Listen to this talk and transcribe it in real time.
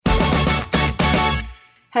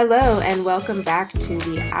Hello, and welcome back to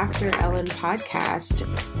the After Ellen podcast.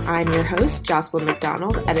 I'm your host, Jocelyn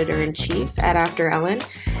McDonald, Editor-in-Chief at After Ellen,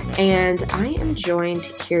 and I am joined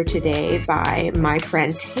here today by my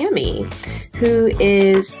friend Tammy, who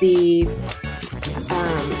is the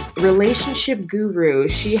relationship guru.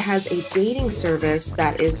 She has a dating service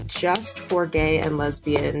that is just for gay and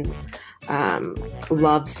lesbian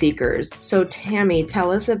love seekers. So Tammy, tell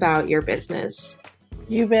us about your business.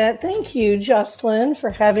 You bet. Thank you, Jocelyn, for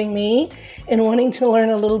having me and wanting to learn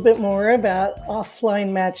a little bit more about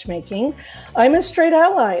offline matchmaking. I'm a straight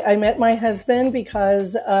ally. I met my husband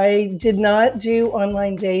because I did not do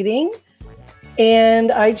online dating,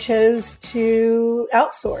 and I chose to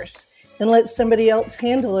outsource and let somebody else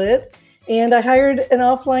handle it. And I hired an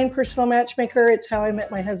offline personal matchmaker. It's how I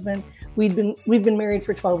met my husband. We've been married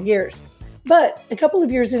for 12 years. But a couple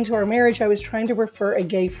of years into our marriage, I was trying to refer a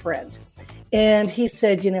gay friend. And he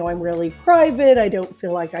said, I'm really private. I don't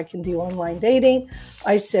feel like I can do online dating.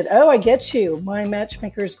 I said, oh, I get you. My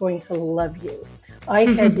matchmaker is going to love you. I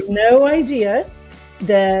had no idea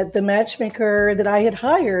that the matchmaker that I had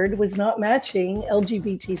hired was not matching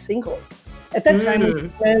LGBT singles. At that time,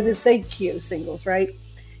 we wanted to say Q singles, right?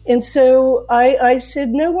 And so I said,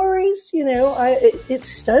 no worries. It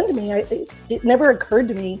stunned me. It never occurred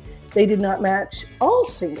to me they did not match all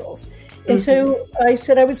singles. And so I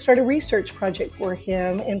said I would start a research project for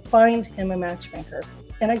him and find him a matchmaker.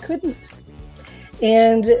 And I couldn't.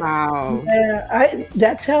 And wow.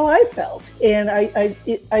 That's how I felt. And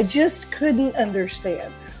I just couldn't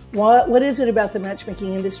understand. What is it about the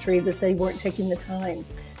matchmaking industry that they weren't taking the time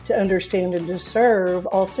to understand and to serve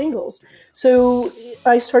all singles? So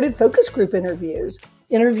I started focus group interviews,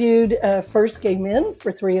 interviewed first gay men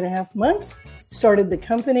for 3.5 months, started the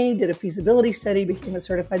company, did a feasibility study, became a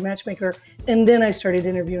certified matchmaker, and then I started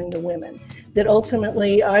interviewing the women that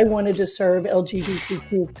ultimately I wanted to serve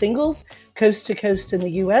LGBTQ singles coast to coast in the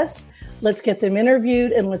US. Let's get them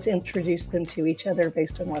interviewed and let's introduce them to each other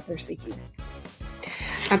based on what they're seeking.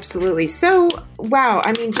 Absolutely. So, wow.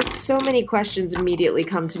 I mean, just so many questions immediately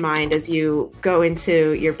come to mind as you go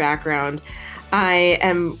into your background. I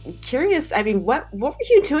am curious. I mean, what were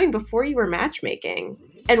you doing before you were matchmaking?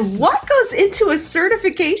 And what goes into a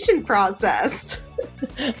certification process?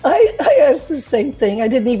 I asked the same thing. I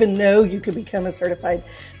didn't even know you could become a certified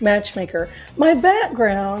matchmaker. My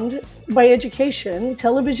background by education,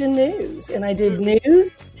 television news, and I did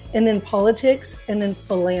news and then politics and then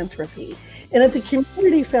philanthropy. And at the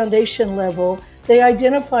community foundation level, they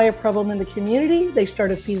identify a problem in the community, they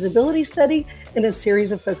start a feasibility study and a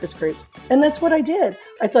series of focus groups. And that's what I did.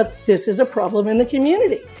 I thought this is a problem in the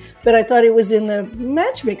community, but I thought it was in the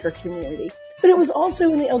matchmaker community, but it was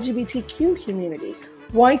also in the LGBTQ community.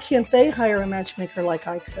 Why can't they hire a matchmaker like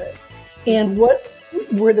I could? And what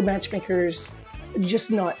were the matchmakers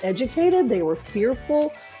just not educated? They were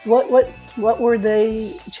fearful. What were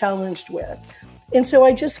they challenged with? And so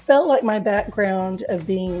I just felt like my background of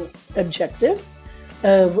being objective,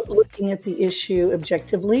 of looking at the issue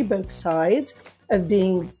objectively, both sides, of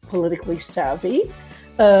being politically savvy,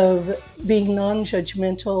 of being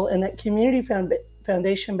non-judgmental, and that community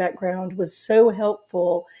foundation background was so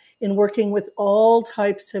helpful in working with all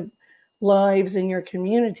types of lives in your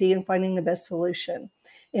community and finding the best solution.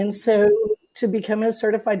 And so to become a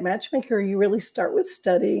certified matchmaker, you really start with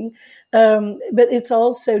studying, but it's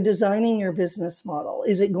also designing your business model.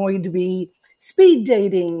 Is it going to be speed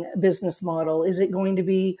dating business model? Is it going to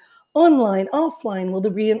be online, offline? Will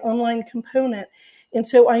there be an online component? And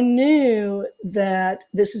so I knew that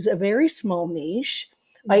this is a very small niche.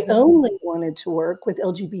 I only wanted to work with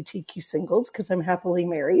LGBTQ singles because I'm happily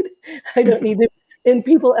married. I don't need to. And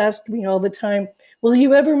people ask me all the time, will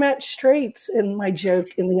you ever match straights? And my joke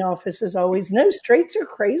in the office is always, no, straights are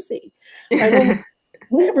crazy. I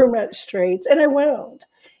will never match straights, and I won't.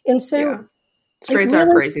 And so yeah. Straights are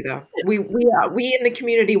crazy, though. We in the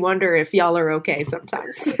community wonder if y'all are okay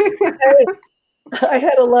sometimes. I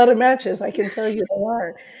had a lot of matches, I can tell you they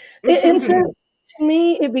are. And so to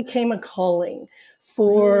me, it became a calling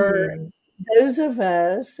for those of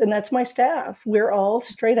us, and that's my staff. We're all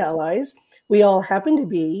straight allies. We all happen to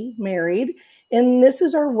be married, and this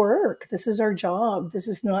is our work. This is our job. This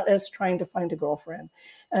is not us trying to find a girlfriend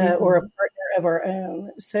or a partner of our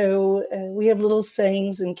own. So we have little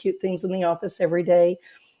sayings and cute things in the office every day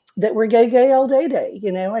that we're gay all day.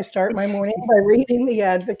 I start my morning by reading The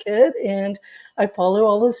Advocate, and I follow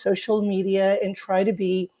all the social media and try to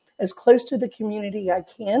be as close to the community I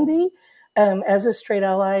can be as a straight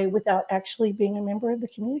ally without actually being a member of the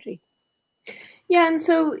community. Yeah, and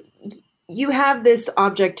so you have this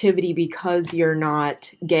objectivity because you're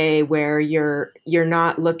not gay, where you're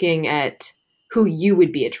not looking at who you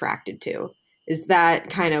would be attracted to. Is that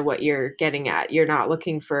kind of what you're getting at? You're not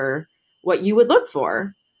looking for what you would look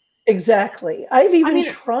for. Exactly. I've I even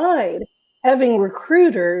mean, tried having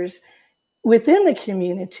recruiters within the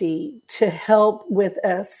community to help with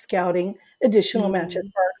us scouting additional matches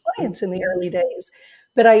mm, for our clients in the early days.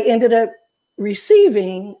 But I ended up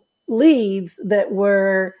receiving leads that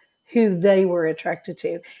were who they were attracted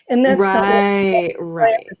to. And that's not what right, I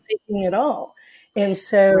right. was seeking at all. And Right.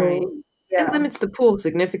 so, It yeah, limits the pool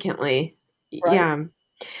significantly. right, Yeah.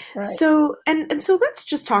 right. So, and so let's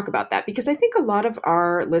just talk about that because I think a lot of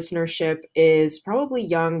our listenership is probably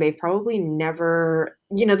young. They've probably never,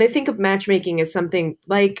 they think of matchmaking as something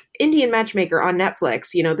like Indian Matchmaker on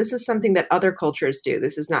Netflix. This is something that other cultures do.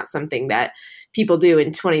 This is not something that people do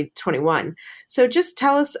in 2021. So just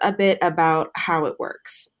tell us a bit about how it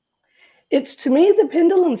works. It's to me the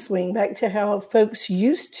pendulum swing back to how folks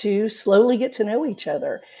used to slowly get to know each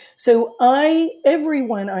other. So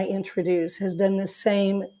everyone I introduce has done the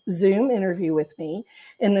same Zoom interview with me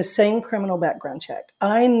and the same criminal background check.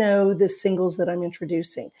 I know the singles that I'm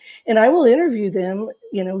introducing, and I will interview them,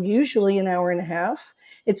 usually an hour and a half.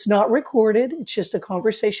 It's not recorded. It's just a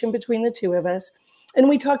conversation between the two of us. And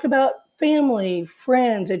we talk about family,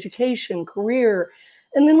 friends, education, career,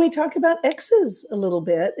 and then we talk about exes a little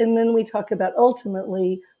bit. And then we talk about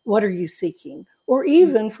ultimately, what are you seeking? Or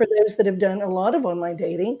even for those that have done a lot of online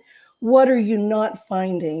dating, what are you not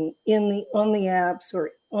finding on the apps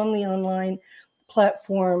or on the online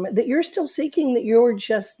platform that you're still seeking that you're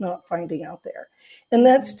just not finding out there? And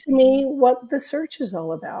that's to me what the search is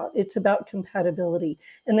all about. It's about compatibility.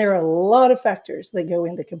 And there are a lot of factors that go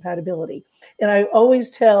into compatibility. And I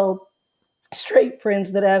always tell straight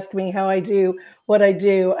friends that ask me how I do what I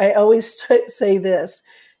do, I always say this: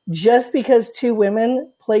 just because two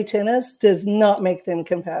women play tennis does not make them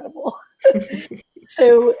compatible.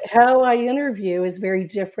 So how I interview is very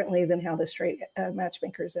differently than how the straight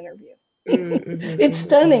matchmakers interview. It's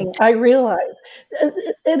stunning, I realize.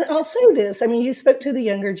 And I'll say this, I mean, you spoke to the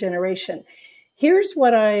younger generation. Here's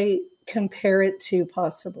what I compare it to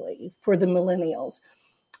possibly for the millennials.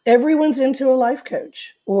 Everyone's into a life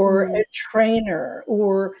coach or a trainer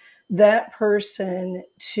or that person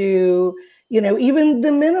to, even the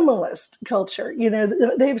minimalist culture,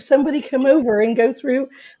 they have somebody come over and go through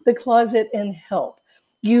the closet and help.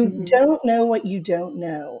 You don't know what you don't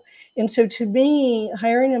know. And so to me,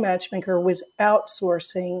 hiring a matchmaker was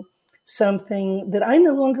outsourcing something that I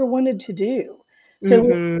no longer wanted to do. So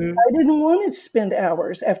Mm-hmm. I didn't want to spend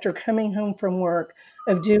hours after coming home from work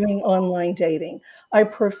of doing online dating. I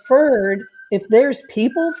preferred, if there's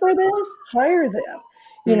people for this, hire them.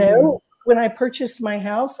 Mm-hmm. When I purchased my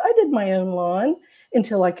house, I did my own lawn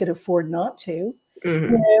until I could afford not to.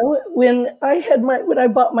 Mm-hmm. When I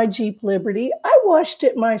bought my Jeep Liberty, I washed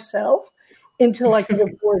it myself until I could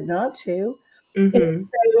afford not to. And Mm-hmm.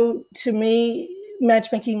 so to me,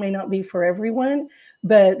 matchmaking may not be for everyone,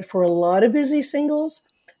 but for a lot of busy singles,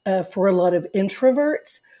 for a lot of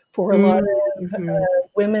introverts, for a lot of Mm-hmm.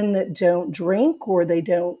 women that don't drink or they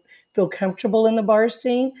don't feel comfortable in the bar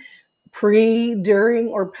scene, pre, during,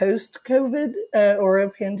 or post COVID or a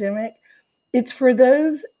pandemic, it's for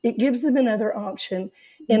those, it gives them another option.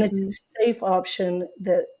 And it's Mm-hmm. a safe option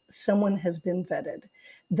that someone has been vetted,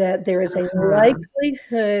 that there is a Uh-huh.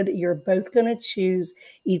 likelihood you're both going to choose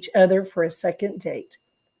each other for a second date.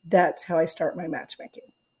 That's how I start my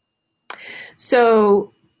matchmaking.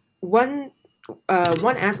 So one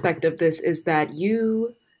one aspect of this is that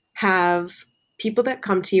you have people that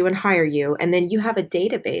come to you and hire you, and then you have a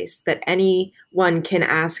database that anyone can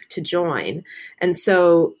ask to join. And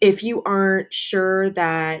so if you aren't sure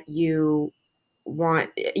that if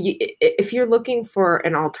you're looking for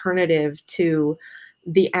an alternative to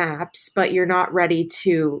the apps, but you're not ready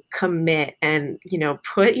to commit and,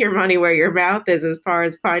 put your money where your mouth is as far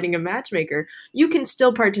as finding a matchmaker, you can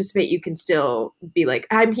still participate. You can still be like,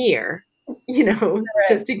 I'm here, Correct.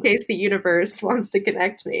 just in case the universe wants to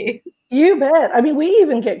connect me. You bet. I mean, we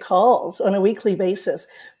even get calls on a weekly basis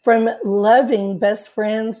from loving best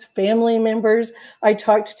friends, family members. I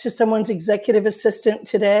talked to someone's executive assistant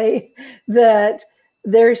today that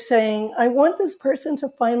they're saying, I want this person to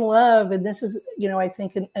find love. And this is, I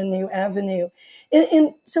think a new avenue.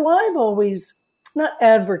 And so I've always not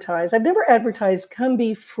advertised, I've never advertised, come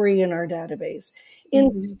be free in our database. Mm-hmm.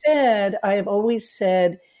 Instead, I have always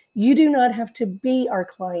said, you do not have to be our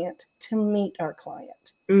client to meet our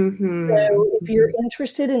client. Mm-hmm. So if you're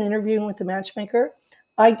interested in interviewing with the matchmaker,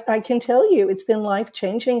 I can tell you it's been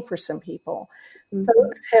life-changing for some people. Mm-hmm.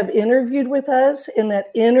 Folks have interviewed with us, and that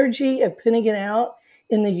energy of putting it out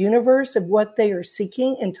in the universe of what they are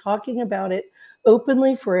seeking and talking about it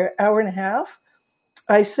openly for an hour and a half,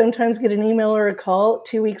 I sometimes get an email or a call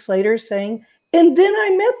 2 weeks later saying, and then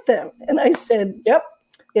I met them. And I said, yep,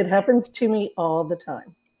 it happens to me all the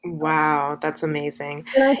time. Wow, that's amazing.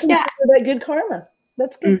 And I consider Yeah. that good karma.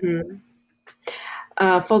 That's good.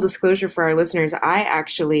 Mm-hmm. Full disclosure for our listeners, I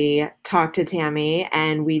actually talked to Tammy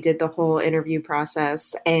and we did the whole interview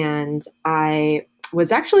process. And I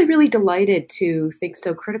was actually really delighted to think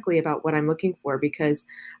so critically about what I'm looking for, because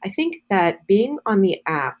I think that being on the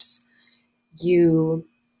apps, you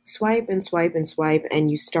swipe and swipe and swipe and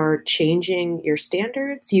you start changing your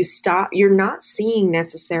standards. You're not seeing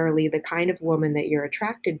necessarily the kind of woman that you're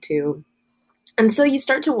attracted to. And so you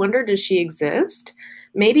start to wonder, does she exist?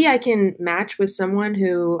 Maybe I can match with someone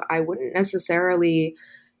who I wouldn't necessarily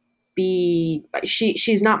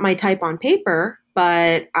she's not my type on paper,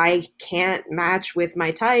 but I can't match with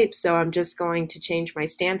my type, so I'm just going to change my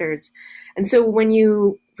standards. And so when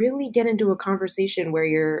you really get into a conversation where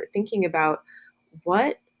you're thinking about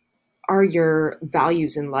what are your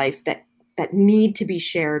values in life that need to be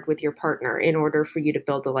shared with your partner in order for you to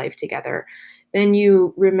build a life together, then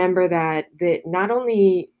you remember that not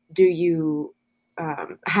only do you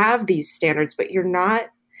have these standards, but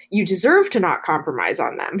you deserve to not compromise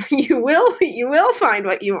on them. You will find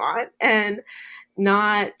what you want, and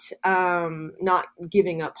not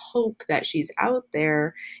giving up hope that she's out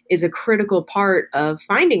there is a critical part of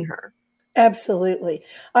finding her. Absolutely.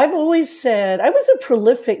 I've always said I was a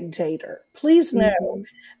prolific dater. Please know.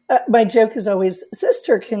 Mm-hmm. My joke is always,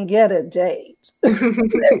 sister can get a date.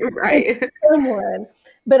 Right. Someone,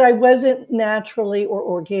 but I wasn't naturally or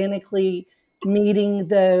organically meeting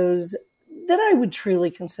those that I would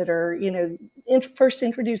truly consider, first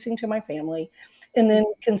introducing to my family and then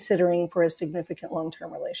considering for a significant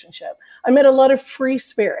long-term relationship. I met a lot of free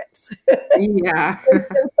spirits. Yeah.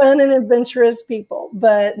 Fun and adventurous people,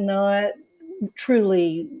 but not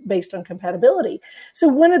truly based on compatibility. So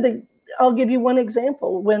I'll give you one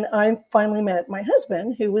example. When I finally met my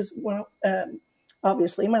husband, who was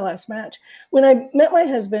obviously my last match, when I met my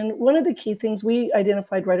husband, one of the key things we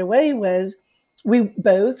identified right away was we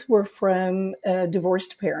both were from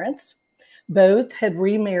divorced parents, both had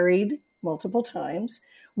remarried multiple times.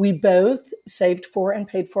 We both saved for and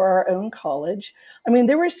paid for our own college. I mean,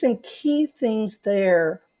 there were some key things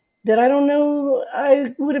there that I don't know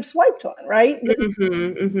I would have swiped on, right? Mm-hmm,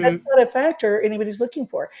 mm-hmm. That's not a factor anybody's looking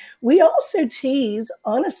for. We also tease,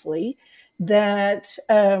 honestly, that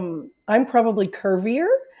I'm probably curvier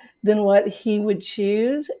than what he would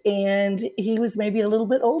choose, and he was maybe a little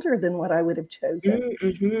bit older than what I would have chosen.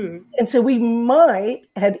 Mm-hmm. And so we might,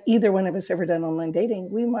 had either one of us ever done online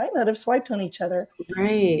dating, we might not have swiped on each other.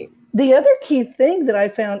 Right. The other key thing that I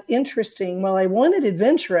found interesting, while I wanted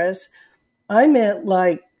adventurous, I meant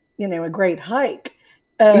like, a great hike.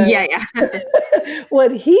 Yeah.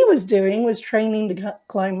 What he was doing was training to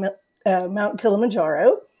climb Mount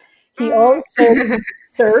Kilimanjaro. He also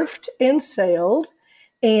surfed and sailed,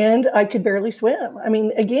 and I could barely swim. I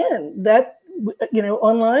mean, again, that,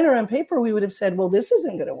 online or on paper, we would have said, well, this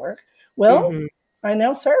isn't going to work. Well, I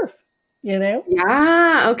now surf,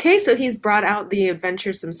 Yeah. Okay. So he's brought out the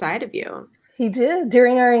adventuresome side of you. He did.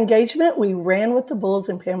 During our engagement, we ran with the bulls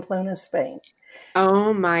in Pamplona, Spain.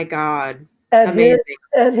 Oh my God. Amazing.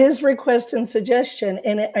 At his request and suggestion.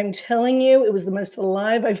 And I'm telling you, it was the most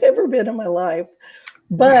alive I've ever been in my life.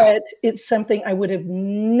 But it's something I would have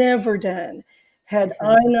never done had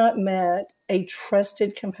I not met a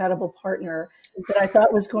trusted, compatible partner that I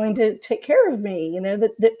thought was going to take care of me,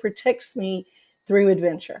 that protects me through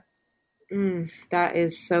adventure. That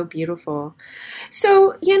is so beautiful.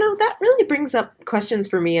 So, that really brings up questions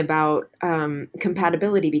for me about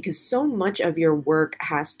compatibility, because so much of your work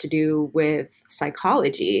has to do with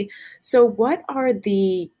psychology. So what are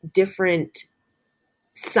the different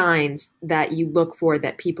signs that you look for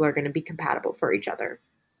that people are going to be compatible for each other?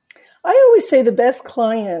 I always say the best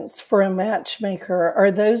clients for a matchmaker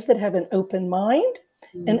are those that have an open mind,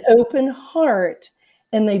 an open heart,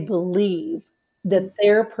 and they believe that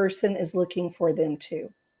their person is looking for them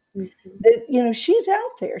too. That, she's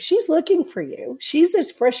out there. She's looking for you. She's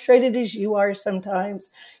as frustrated as you are sometimes,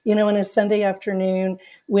 in a Sunday afternoon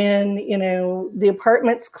when, the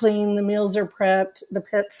apartment's clean, the meals are prepped, the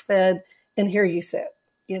pet's fed, and here you sit,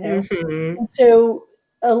 And so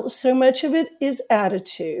much of it is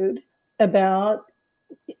attitude about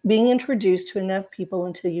being introduced to enough people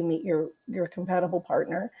until you meet your compatible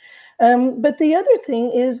partner. But the other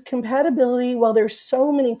thing is compatibility. While there's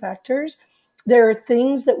so many factors, there are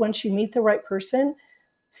things that once you meet the right person,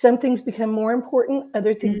 some things become more important,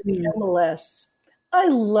 other things become less. I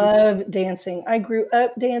love dancing. I grew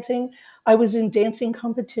up dancing. I was in dancing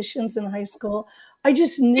competitions in high school. I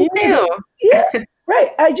just Me knew that, too. yeah,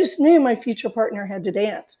 right. I just knew my future partner had to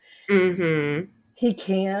dance. Mm-hmm. He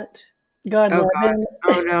can't. God Oh love God. him.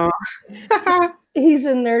 Oh no. He's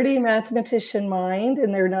a nerdy mathematician mind,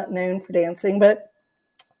 and they're not known for dancing. But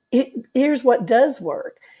here's what does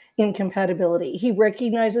work in compatibility. He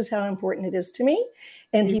recognizes how important it is to me,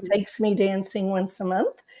 and he Mhm. takes me dancing once a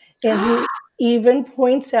month. And he even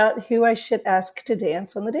points out who I should ask to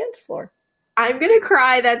dance on the dance floor. I'm gonna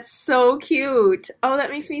cry. That's so cute. Oh,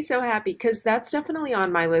 that makes me so happy because that's definitely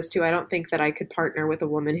on my list too. I don't think that I could partner with a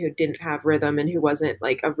woman who didn't have rhythm and who wasn't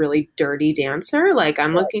like a really dirty dancer. Like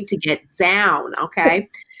I'm looking to get down, okay?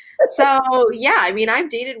 So yeah, I mean, I've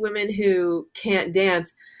dated women who can't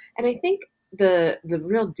dance, and I think the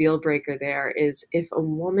real deal breaker there is if a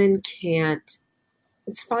woman can't.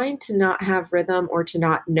 It's fine to not have rhythm or to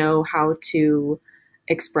not know how to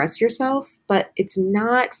express yourself, but it's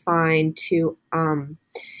not fine to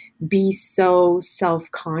be so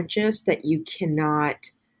self-conscious that you cannot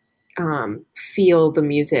feel the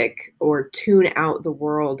music or tune out the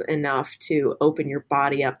world enough to open your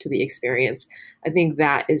body up to the experience. I think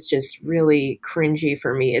that is just really cringy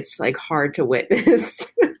for me. It's like hard to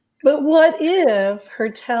witness. But what if her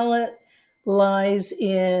talent lies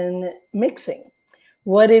in mixing?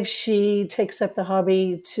 What if she takes up the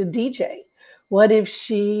hobby to DJ? What if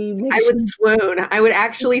she I makes would you swoon. I would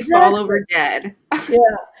actually fall exactly. over dead. Yeah.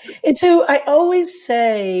 And so I always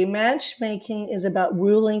say matchmaking is about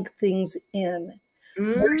ruling things in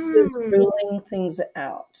versus Mm, ruling things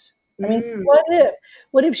out. I mean, mm. what if?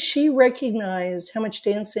 What if she recognized how much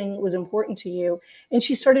dancing was important to you and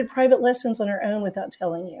she started private lessons on her own without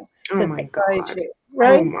telling you Oh to my guide God. you, Oh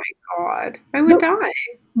right? my God. I would But die.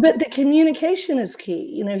 but the communication is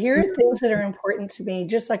key. Here are Mhm. things that are important to me,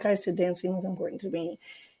 just like I said dancing was important to me.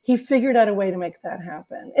 He figured out a way to make that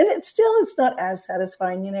happen. And it's not as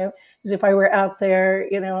satisfying, as if I were out there,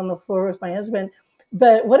 on the floor with my husband.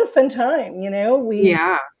 But what a fun time,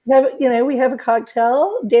 Yeah. we have a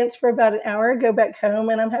cocktail, dance for about an hour, go back home,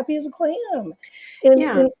 and I'm happy as a clam.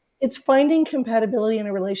 Yeah. And it's finding compatibility in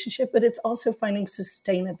a relationship, but it's also finding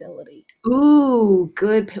sustainability.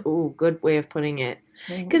 Good way of putting it.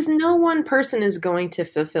 Mhm. Because no one person is going to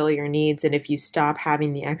fulfill your needs, and if you stop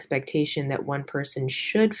having the expectation that one person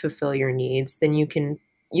should fulfill your needs, then you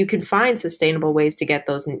can find sustainable ways to get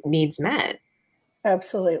those needs met.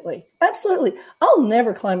 Absolutely. Absolutely. I'll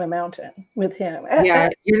never climb a mountain with him. Yeah,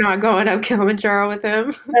 you're not going up Kilimanjaro with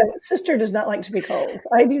him. My sister does not like to be cold.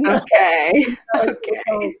 I do not Okay. like to be Okay.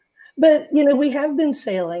 cold. But, we have been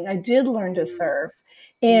sailing. I did learn to surf,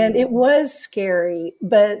 and Mm. it was scary.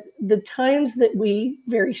 But the times that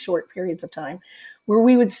very short periods of time, where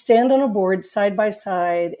we would stand on a board side by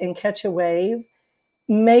side and catch a wave,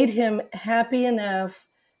 made him happy enough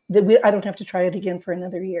that I don't have to try it again for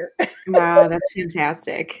another year. Wow, that's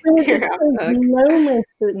fantastic. So You're it's off those the hook. moments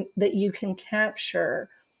that you can capture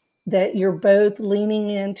that you're both leaning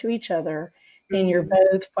into each other and you're Mhm.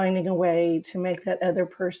 both finding a way to make that other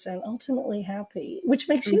person ultimately happy, which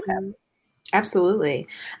makes you Mhm. Absolutely.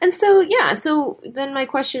 And so, yeah, so then my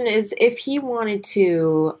question is if he wanted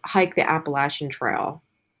to hike the Appalachian Trail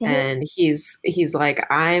happy. Mhm. and he's like,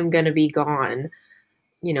 I'm gonna be gone,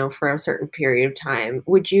 for a certain period of time,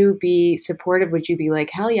 would you be supportive? Would you be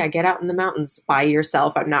like, hell yeah, get out in the mountains by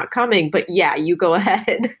yourself? I'm not coming, but yeah, you go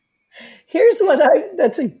ahead.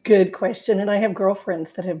 That's a good question. And I have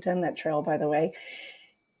girlfriends that have done that trail, by the way.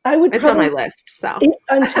 I would It's on probably, my list, so.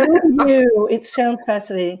 I'm telling So you, it sounds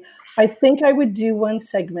fascinating. I think I would do one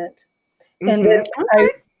segment and mhm. I, Okay.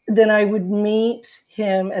 then I would meet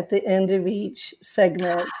him at the end of each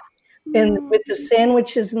segment and with the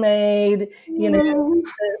sandwiches made, Mm.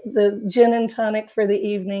 the gin and tonic for the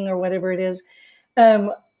evening or whatever it is.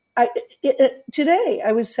 Um, Today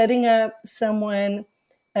I was setting up someone,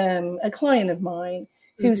 a client of mine,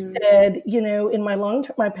 who Mhm. said, in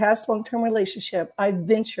my past long term relationship, I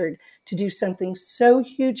ventured to do something so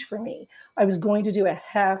huge for me. I was going to do a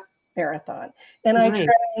half marathon, and I Nice.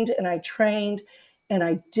 trained and I trained, and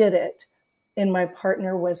I did it, and my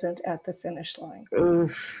partner wasn't at the finish line.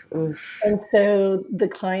 Oof, oof. And so the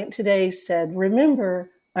client today said,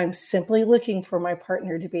 remember, I'm simply looking for my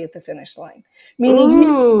partner to be at the finish line, meaning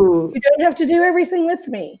Ooh. you don't have to do everything with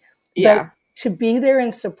me, but Yeah. to be there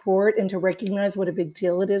and support and to recognize what a big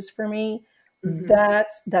deal it is for me, Mhm.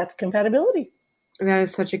 that's compatibility. That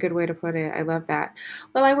is such a good way to put it. I love that.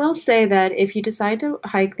 Well, I will say that if you decide to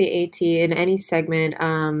hike the AT in any segment,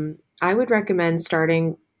 I would recommend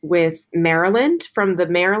starting with Maryland. From the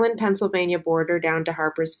Maryland Pennsylvania border down to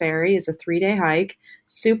Harper's Ferry is a 3-day hike.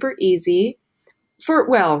 Super easy.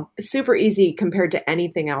 super easy compared to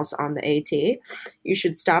anything else on the AT. You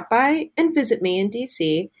should stop by and visit me in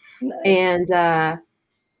DC. Nice. And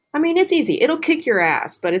I mean, it's easy. It'll kick your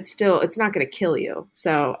ass, but it's not going to kill you.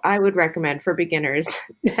 So I would recommend for beginners,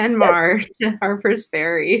 Penmar to Harper's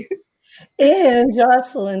Ferry. And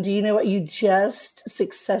Jocelyn, do you know what you just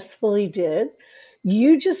successfully did?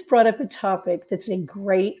 You just brought up a topic that's a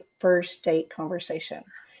great first date conversation.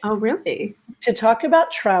 Oh, really? To talk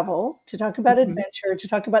about travel, to talk about Mhm. adventure, to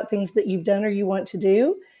talk about things that you've done or you want to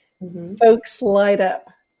do, Mhm. folks light up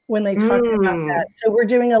when they talk about that. So we're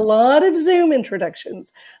doing a lot of Zoom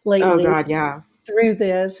introductions Oh lately God, yeah. through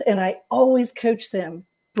this, and I always coach them,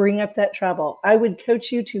 bring up that travel. I would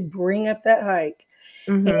coach you to bring up that hike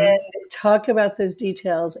Mhm. and talk about those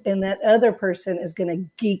details, and that other person is going to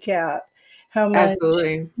geek out how much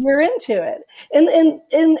Absolutely. you're into it.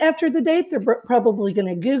 And after the date, they're probably going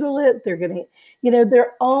to Google it. They're going to,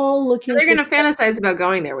 they're all looking They're for. going to fantasize about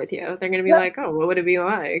going there with you. They're going to be Yeah, like, "Oh, what would it be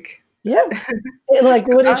like?" yeah. And like,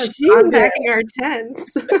 what did Us she do? unpacking our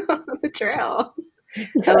tents on the trail. I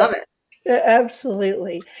Yeah, love it.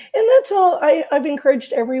 absolutely. And that's all I've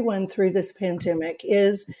encouraged everyone through this pandemic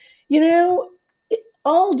is, you know,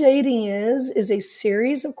 all dating is a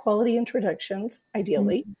series of quality introductions,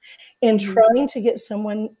 ideally, and Mhm. trying to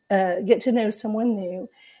get to know someone new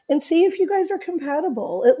and see if you guys are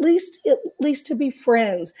compatible, at least to be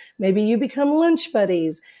friends. Maybe you become lunch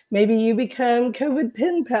buddies. Maybe you become COVID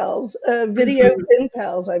pen pals, video Mhm. pen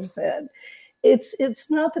pals, I've said. It's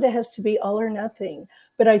not that it has to be all or nothing,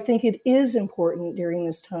 but I think it is important during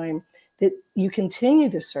this time that you continue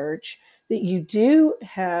the search, that you do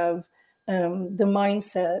have the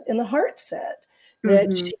mindset and the heart set that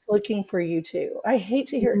Mhm. she's looking for you too. I hate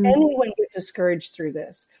to hear Mhm. anyone get discouraged through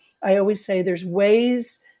this. I always say there's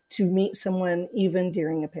ways to meet someone even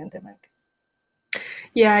during a pandemic.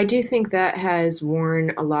 Yeah, I do think that has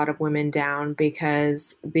worn a lot of women down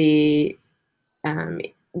because um,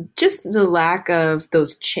 just the lack of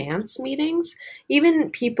those chance meetings,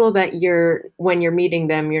 even people that when you're meeting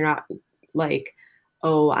them, you're not like,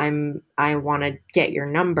 oh, I want to get your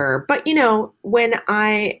number. But when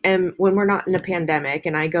we're not in a pandemic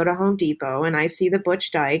and I go to Home Depot and I see the Butch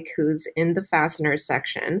Dyke who's in the fasteners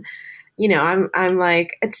section, I'm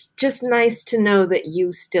like, it's just nice to know that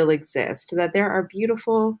you still exist, that there are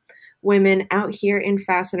beautiful women out here in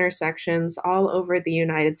fastener sections all over the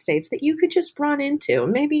United States that you could just run into.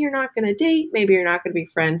 Maybe you're not going to date, maybe you're not going to be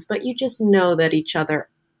friends, but you just know that each other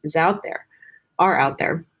is out there, are out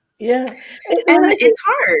there. Yeah. And And it's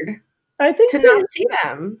hard I to think not that see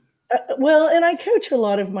them. well, and I coach a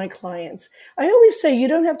lot of my clients. I always say you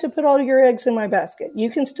don't have to put all your eggs in my basket. You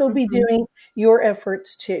can still be Mhm. doing your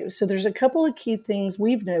efforts too. So there's a couple of key things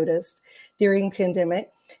we've noticed during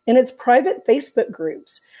pandemic, and it's private Facebook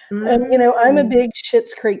groups. I'm a Mm. big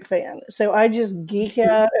Schitt's Creek fan, so I just geek Mhm.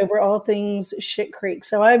 out over all things Schitt Creek.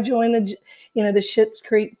 So I've joined the Schitt's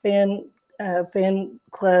Creek fan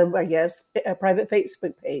club, I guess, a private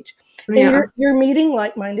Facebook page, and Yeah. you're meeting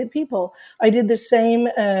like-minded people. I did the same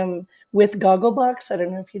with Gogglebox. I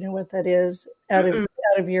don't know if you know what that is Mm-mm.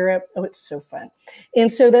 out of Europe. Oh, it's so fun.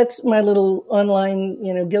 And so that's my little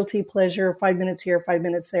online, guilty pleasure, 5 minutes here, 5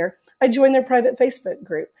 minutes there. I joined their private Facebook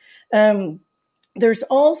group. There's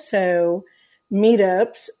also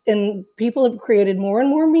meetups, and people have created more and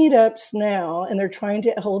more meetups now, and they're trying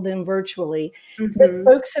to hold them virtually. But Mhm.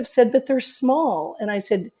 folks have said, but they're small. And I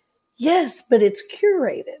said, yes, but it's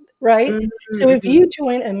curated, right? Mhm. So if Mhm. you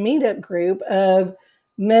join a meetup group of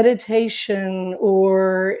meditation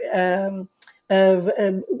or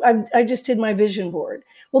I just did my vision board.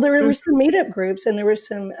 Well, there were some meetup groups and there were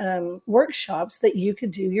some workshops that you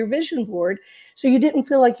could do your vision board so you didn't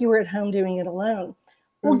feel like you were at home doing it alone.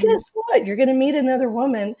 Well, Mhm. guess what? You're going to meet another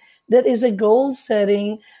woman that is a goal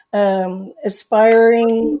setting,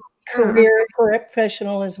 aspiring Yeah. career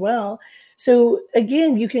professional as well. So,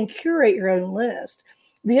 again, you can curate your own list.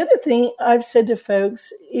 The other thing I've said to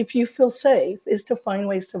folks, if you feel safe, is to find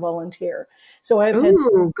ways to volunteer. So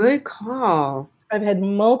Ooh, good call. I've had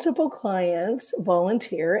multiple clients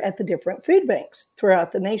volunteer at the different food banks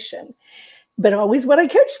throughout the nation. But always what I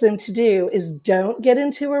coach them to do is don't get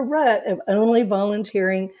into a rut of only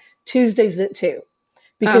volunteering Tuesdays at 2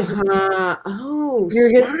 because Uh-huh. Oh,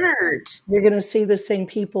 you're going smart. you're going to see the same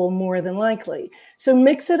people more than likely. So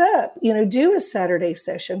mix it up, do a Saturday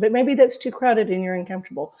session, but maybe that's too crowded and you're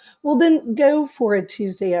uncomfortable. Well, then go for a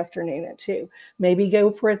Tuesday afternoon at 2. Maybe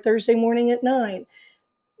go for a Thursday morning at 9.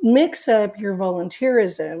 Mix up your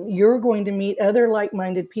volunteerism. You're going to meet other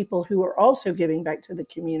like-minded people who are also giving back to the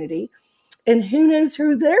community. And who knows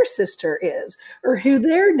who their sister is, or who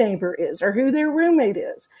their neighbor is, or who their roommate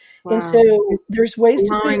is. Wow. And so there's ways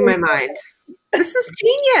to blowing my mind. This is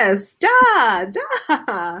genius. Duh.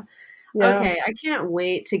 Yeah. Okay, I can't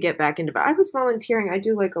wait to get back into. I was volunteering. I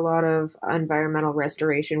do like a lot of environmental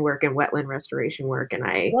restoration work and wetland restoration work, and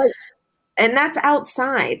and that's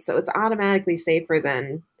outside, so it's automatically safer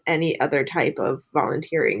than any other type of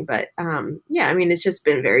volunteering. But yeah, I mean, it's just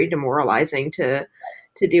been very demoralizing to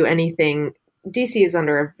do anything. DC is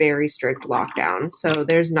under a very strict lockdown, so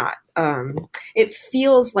there's not. It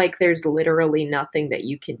feels like there's literally nothing that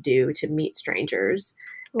you can do to meet strangers,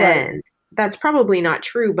 and that's probably not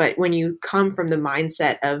true, but when you come from the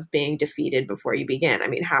mindset of being defeated before you begin, I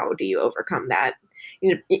mean, how do you overcome that?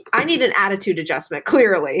 You know, I need an attitude adjustment,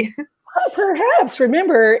 clearly. Perhaps.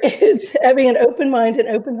 Remember, it's having an open mind and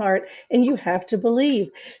open heart, and you have to believe.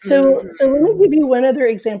 So let me give you one other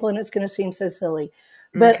example, and it's going to seem so silly,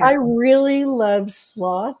 but I really love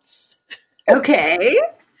sloths. Okay.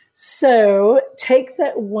 So take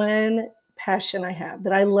that one passion I have,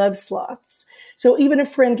 that I love sloths. So even a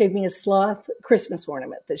friend gave me a sloth Christmas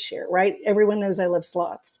ornament this year, right? Everyone knows I love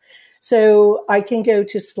sloths. So I can go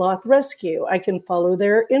to Sloth Rescue. I can follow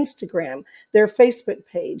their Instagram, their Facebook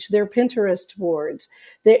page, their Pinterest boards,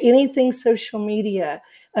 their anything social media.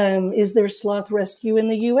 Is there sloth rescue in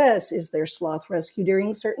the US? Is there sloth rescue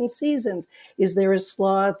during certain seasons? Is there a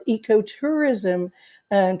sloth ecotourism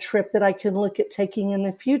trip that I can look at taking in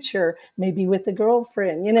the future, maybe with a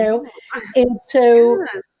girlfriend, you know? And so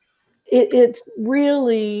it's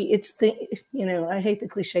really, you know, I hate the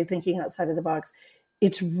cliche thinking outside of the box.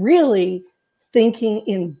 It's really thinking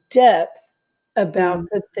in depth about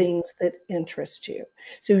the things that interest you.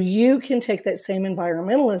 So you can take that same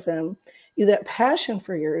environmentalism, that passion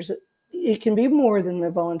for yours. It can be more than the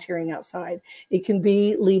volunteering outside. It can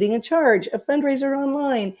be leading a charge, a fundraiser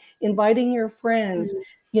online, inviting your friends,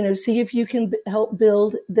 you know, see if you can help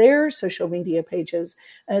build their social media pages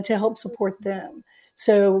to help support them.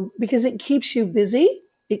 So because it keeps you busy,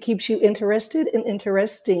 it keeps you interested and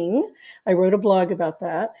interesting. I wrote a blog about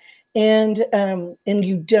that. And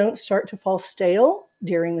you don't start to fall stale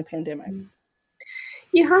during the pandemic.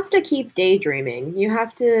 You have to keep daydreaming. You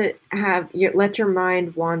have to let your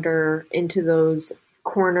mind wander into those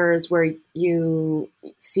corners where you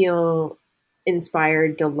feel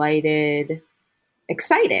inspired, delighted,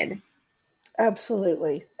 excited.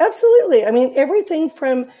 Absolutely. Absolutely. I mean, everything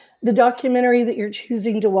from the documentary that you're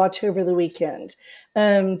choosing to watch over the weekend,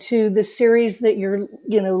 to the series that you're,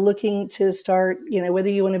 you know, looking to start, you know, whether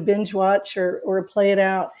you want to binge watch or play it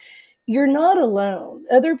out, you're not alone.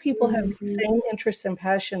 Other people have the same interests and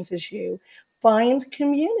passions as you. Find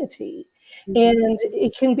community. And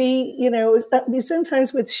it can be, you know,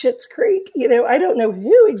 sometimes with Schitt's Creek, you know, I don't know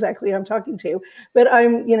who exactly I'm talking to, but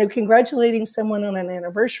I'm, you know, congratulating someone on an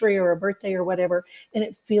anniversary or a birthday or whatever, and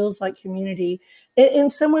it feels like community.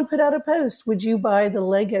 And someone put out a post, would you buy the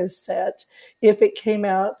Lego set if it came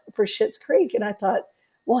out for Schitt's Creek? And I thought,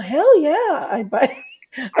 well, hell yeah, I'd buy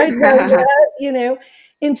that, you know.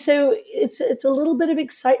 And so it's a little bit of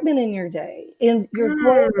excitement in your day, and you're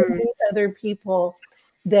going to meet other people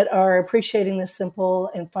that are appreciating the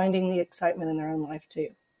simple and finding the excitement in their own life too.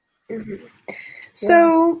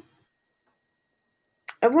 So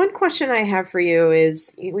one question I have for you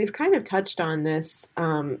is, we've kind of touched on this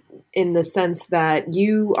in the sense that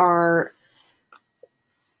you are,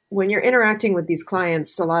 when you're interacting with these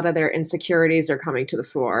clients, a lot of their insecurities are coming to the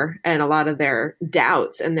fore, and a lot of their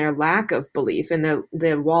doubts and their lack of belief, and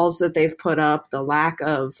the walls that they've put up, the lack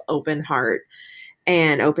of open heart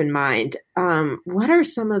and open mind. What are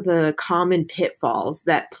some of the common pitfalls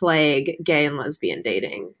that plague gay and lesbian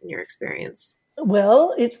dating in your experience?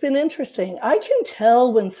 Well, it's been interesting. I can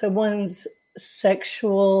tell when someone's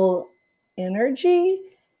sexual energy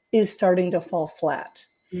is starting to fall flat.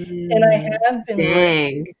 And I have been.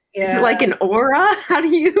 Dang. Yeah. Is it like an aura? How do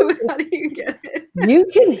you get it? You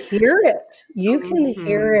can hear it. You can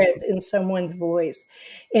hear it in someone's voice.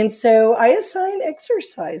 And so I assign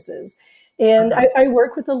exercises. And I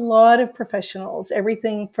work with a lot of professionals,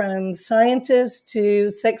 everything from scientists to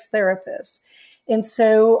sex therapists. And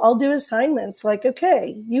so I'll do assignments like,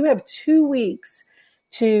 okay, you have 2 weeks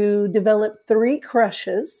to develop 3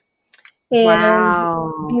 crushes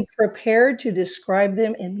and be prepared to describe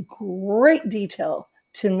them in great detail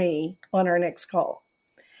to me on our next call.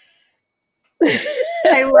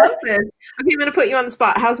 I love this. Okay, I'm going to put you on the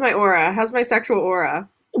spot. How's my aura? How's my sexual aura?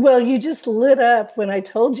 Well, you just lit up when I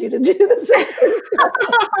told you to do this.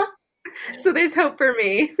 So there's hope for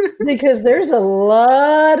me. Because there's a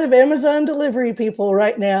lot of Amazon delivery people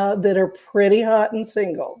right now that are pretty hot and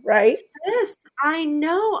single, right? Yes, I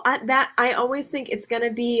know. I always think it's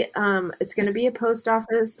gonna be a post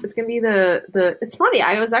office. It's gonna be the. It's funny.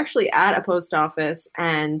 I was actually at a post office,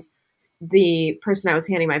 and the person I was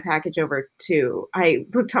handing my package over to, I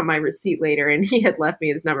looked on my receipt later, and he had left me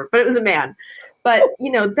his number, but it was a man. But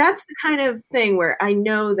that's the kind of thing where I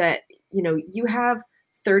know that you have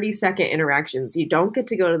 30-second interactions. You don't get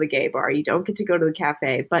to go to the gay bar. You don't get to go to the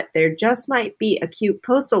cafe, but there just might be a cute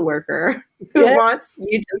postal worker who wants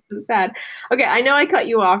you just as bad. Okay, I know I cut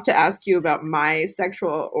you off to ask you about my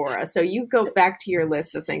sexual aura. So you go back to your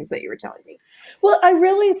list of things that you were telling me. Well, I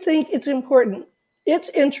really think it's important. It's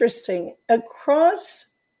interesting. Across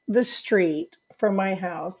the street from my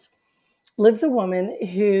house lives a woman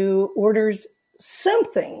who orders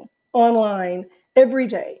something online every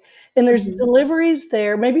day. And there's deliveries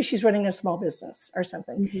there. Maybe she's running a small business or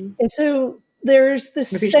something. And so there's the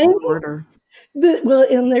same order.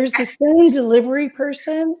 And there's the same delivery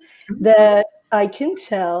person that I can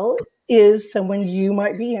tell is someone you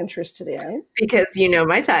might be interested in. Because you know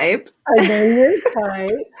my type. I know your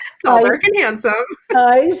type. Tall, dark, and handsome.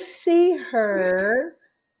 I see her,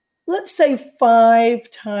 let's say 5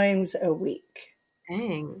 times a week.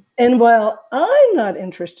 Dang. And while I'm not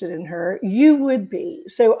interested in her, you would be.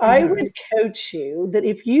 So I would coach you that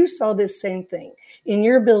if you saw this same thing in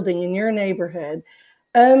your building, in your neighborhood,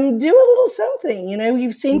 do a little something.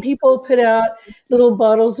 You've seen people put out little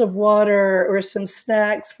bottles of water or some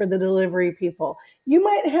snacks for the delivery people. You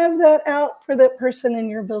might have that out for that person in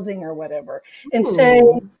your building or whatever, and say,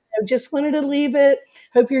 I just wanted to leave it.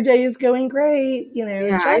 Hope your day is going great.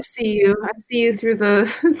 Yeah, I see you. I see you through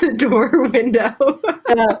the door window.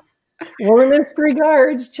 Warmest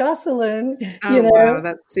regards, Jocelyn. Wow,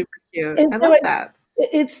 that's super cute. And I love that.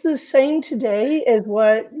 It's the same today as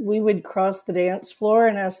what we would cross the dance floor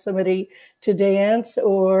and ask somebody to dance,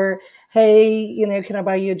 or, hey, can I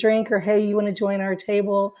buy you a drink? Or, hey, you want to join our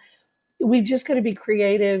table? We've just got to be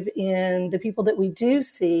creative in the people that we do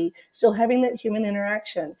see, still having that human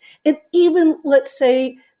interaction. And even, let's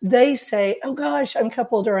say they say, oh gosh, I'm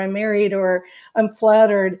coupled, or I'm married, or I'm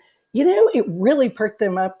flattered. It really perked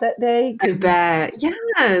them up that day. I bet.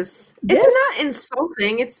 Yes. It's not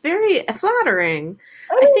insulting. It's very flattering.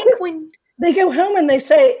 I think when they go home and they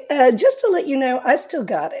say, just to let you know, I still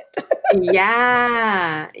got it.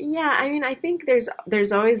 Yeah. I mean, I think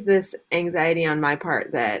there's always this anxiety on my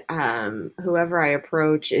part that whoever I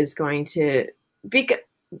approach is going to be.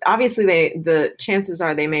 Obviously, the chances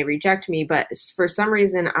are they may reject me, but for some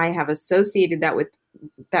reason I have associated that with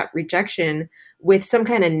that rejection with some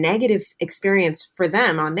kind of negative experience for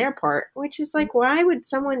them on their part, which is like, why would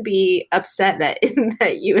someone be upset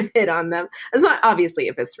that you hit on them? It's not, obviously,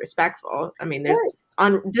 if it's respectful. I mean, there's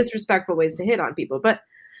disrespectful ways to hit on people, but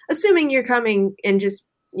assuming you're coming and just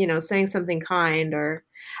saying something kind, or,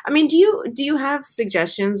 I mean, do you have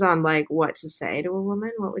suggestions on like what to say to a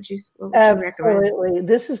woman? What would you recommend? Absolutely.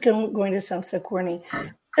 This is going to sound so corny.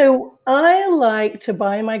 So I like to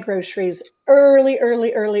buy my groceries early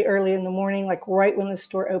in the morning, like right when the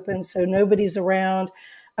store opens, so nobody's around.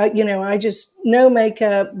 I just, no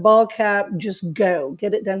makeup, ball cap, just go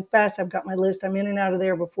get it done fast. I've got my list. I'm in and out of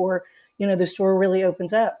there before the store really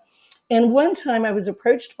opens up. And one time I was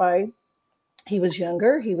approached by, he was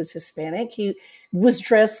younger, he was Hispanic, he was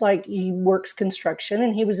dressed like he works construction,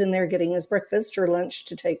 and he was in there getting his breakfast or lunch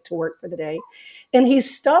to take to work for the day. And he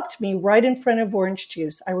stopped me right in front of Orange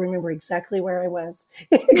Juice. I remember exactly where I was.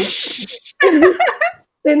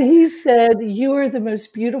 And he said, "You are the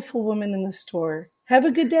most beautiful woman in the store. Have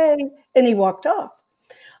a good day." And he walked off.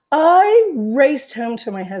 I raced home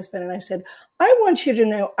to my husband and I said, "I want you to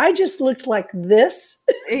know, I just looked like this."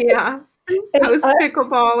 Yeah. Post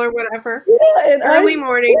pickleball or whatever. Yeah, and early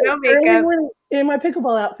morning, no makeup. In my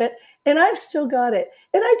pickleball outfit. And I've still got it.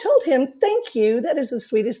 And I told him, "Thank you. That is the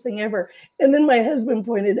sweetest thing ever." And then my husband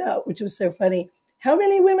pointed out, which was so funny, how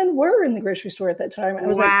many women were in the grocery store at that time. I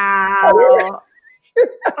was wow.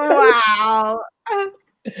 Like, wow.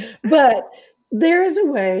 But there is a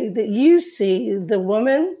way that you see the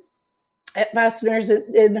woman at Fasteners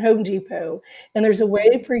in Home Depot, and there's a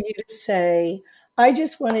way for you to say, "I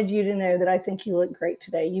just wanted you to know that I think you look great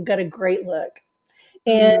today. You've got a great look.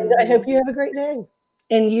 And I hope you have a great day."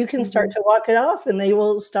 And you can start to walk it off, and they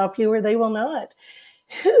will stop you or they will not.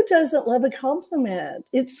 Who doesn't love a compliment?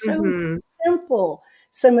 It's so simple.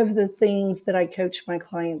 Some of the things that I coach my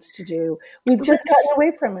clients to do, we've just gotten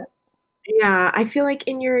away from it. Yeah, I feel like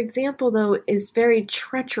in your example, though, is very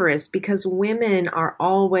treacherous because women are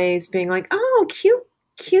always being like, "Oh, cute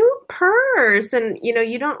cute purse. And,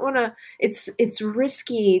 you don't want to, it's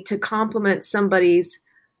risky to compliment somebody's,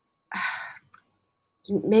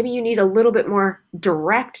 maybe you need a little bit more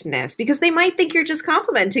directness because they might think you're just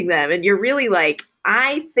complimenting them and you're really like,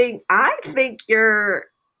 I think you're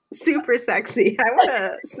super sexy. I want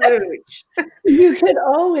to smooch. You could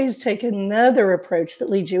always take another approach that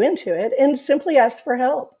leads you into it and simply ask for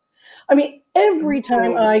help. I mean, every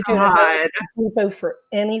time Oh I go to God. Home Depot for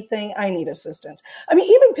anything, I need assistance. I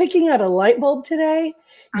mean, even picking out a light bulb today,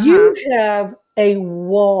 Uh-huh. you have a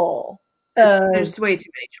wall of, There's way too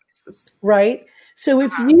many choices. right? So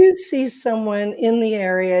if Uh-huh. you see someone in the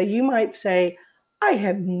area, you might say, I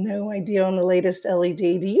have no idea on the latest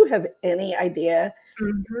LED. Do you have any idea,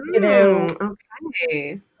 you know,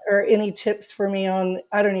 Okay. or any tips for me on,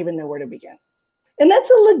 I don't even know where to begin. And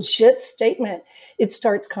that's a legit statement. It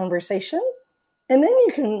starts conversation, and then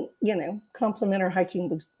you can, compliment our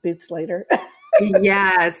hiking boots later.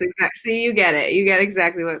 Yes, exactly. See, you get it. You get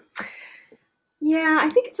exactly what. Yeah, I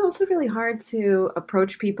think it's also really hard to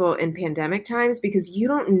approach people in pandemic times because you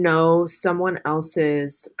don't know someone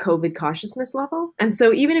else's COVID cautiousness level. And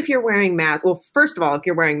so even if you're wearing masks, well, first of all, if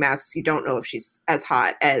you're wearing masks, you don't know if she's as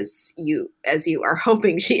hot as you are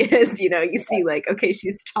hoping she is. You see like, okay,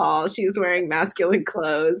 she's tall, she's wearing masculine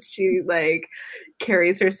clothes, she like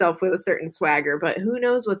carries herself with a certain swagger, but who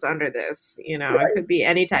knows what's under this? It Right. could be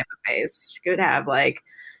any type of face. She could have like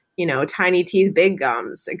tiny teeth, big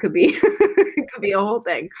gums. It could be it could be a whole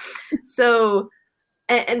thing. So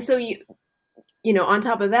and so on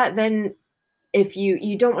top of that, then if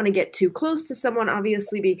you don't want to get too close to someone,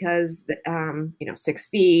 obviously, because 6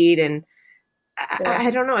 feet and Yeah.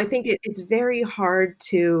 I don't know. I think it's very hard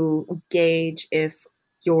to gauge if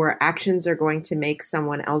your actions are going to make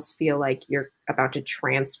someone else feel like you're about to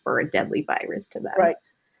transfer a deadly virus to them. Right.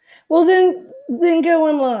 Well, then go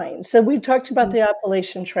online. So we've talked about the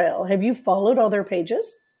Appalachian Trail. Have you followed all their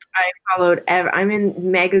pages? I I'm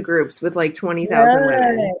in mega groups with like 20,000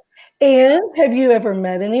 women. Right. And have you ever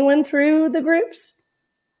met anyone through the groups?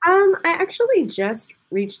 I actually just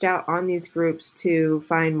reached out on these groups to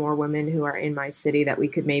find more women who are in my city that we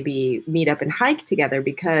could maybe meet up and hike together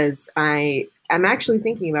because I'm actually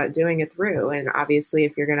thinking about doing it through. And obviously,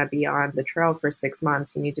 if you're going to be on the trail for 6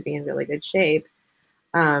 months, you need to be in really good shape.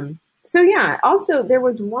 So yeah. Also, there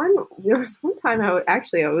was one time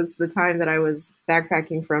it was the time that I was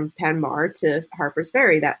backpacking from Penmar to Harper's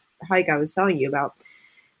Ferry, that hike I was telling you about.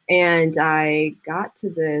 And I got to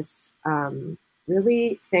this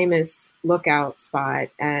really famous lookout spot,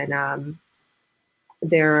 and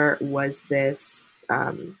there was this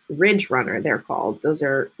ridge runner, they're called. Those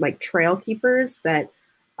are like trail keepers that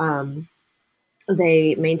um,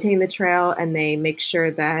 they maintain the trail and they make sure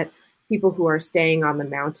that people who are staying on the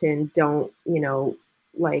mountain don't,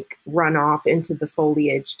 like run off into the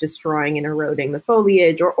foliage, destroying and eroding the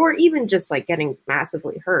foliage, or even just like getting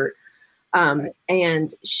massively hurt. Right.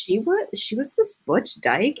 And she was this butch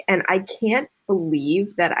dyke, and I can't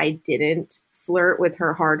believe that I didn't flirt with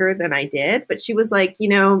her harder than I did. But she was like,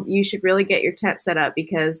 you should really get your tent set up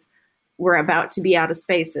because we're about to be out of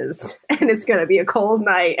spaces and it's gonna be a cold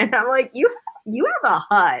night. And I'm like, you have a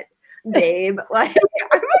hut, babe. Like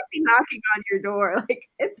I might be knocking on your door. Like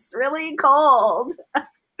it's really cold.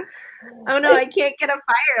 Oh no, I can't get a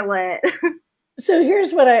fire lit. So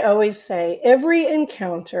here's what I always say. Every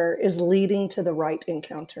encounter is leading to the right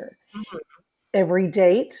encounter. Every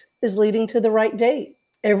date is leading to the right date.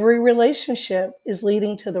 Every relationship is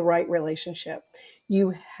leading to the right relationship.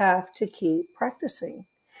 You have to keep practicing.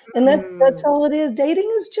 And that's Mm, all it is.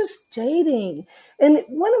 Dating is just dating. And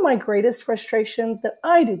one of my greatest frustrations that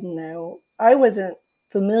I didn't know, I wasn't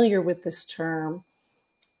familiar with this term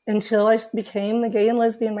until I became the gay and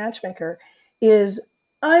lesbian matchmaker, is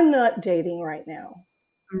I'm not dating right now.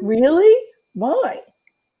 Really? Why?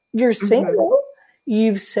 You're mhm, single.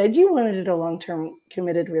 You've said you wanted a long term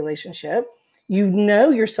committed relationship. You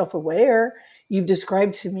know you're self aware. You've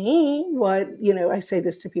described to me what, I say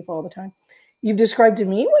this to people all the time. You've described to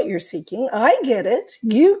me what you're seeking. I get it.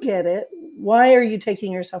 You get it. Why are you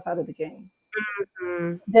taking yourself out of the game?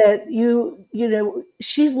 mm. That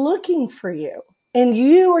she's looking for you and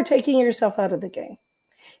you are taking yourself out of the game.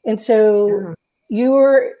 And so Yeah.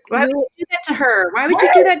 you're, Why would you're, you do that to her? Why would you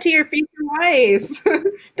do right. that to your future wife?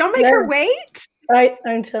 Don't make Yeah. her wait.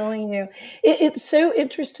 I'm telling you, it's so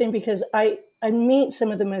interesting because I meet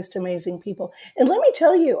some of the most amazing people. And let me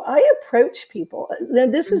tell you, I approach people. Now,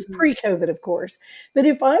 this is Mhm, pre-COVID, of course, but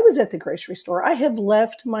if I was at the grocery store, I have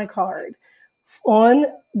left my card on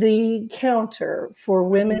the counter for mhm.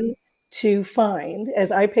 women to find.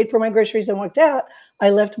 As I paid for my groceries and walked out, I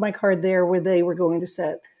left my card there where they were going to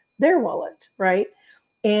set their wallet, right?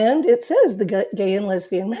 and it says the gay and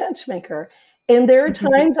lesbian matchmaker. And there are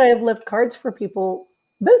times I have left cards for people,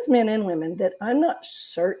 both men and women, that I'm not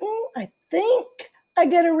certain. I think I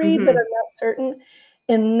get a read, but I'm not certain.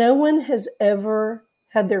 And no one has ever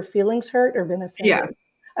had their feelings hurt or been Yeah. offended.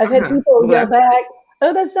 I've had people yell back,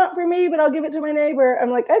 "Oh, that's not for me, but I'll give it to my neighbor."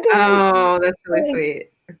 I'm like, okay. Oh, that's really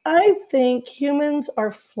sweet. I think humans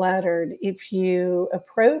are flattered if you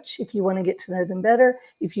approach, if you want to get to know them better,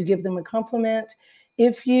 if you give them a compliment,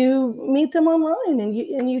 if you meet them online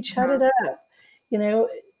and you chat it up. You know,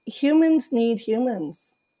 humans need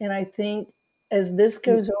humans. And I think as this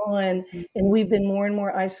goes on and we've been more and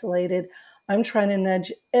more isolated, I'm trying to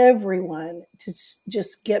nudge everyone to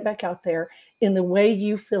just get back out there in the way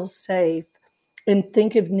you feel safe and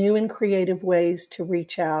think of new and creative ways to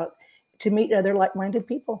reach out to meet other like-minded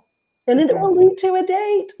people. And it will lead to a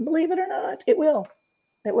date, believe it or not. It will.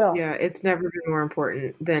 It will. Yeah, it's never been more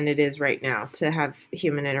important than it is right now to have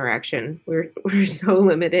human interaction. We're so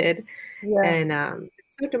limited, and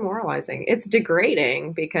it's so demoralizing. It's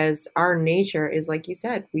degrading because our nature is, like you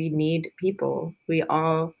said, we need people. We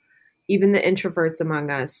all, even the introverts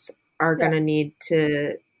among us, are going to need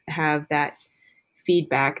to have that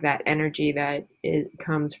feedback, that energy that it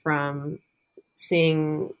comes from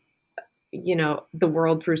seeing, you know, the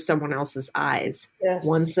world through someone else's eyes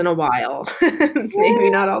once in a while. Maybe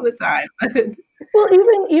not all the time. Well,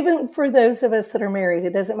 even for those of us that are married,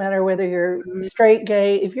 it doesn't matter whether you're straight,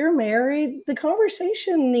 gay. If you're married, the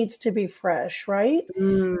conversation needs to be fresh, right?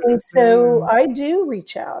 And so I do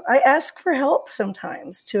reach out. I ask for help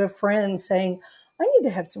sometimes to a friend saying, I need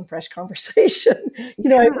to have some fresh conversation. You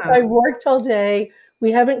know, I've worked all day.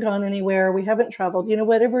 We haven't gone anywhere. We haven't traveled, you know,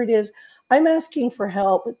 whatever it is. I'm asking for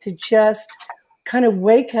help to just kind of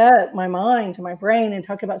wake up my mind to my brain and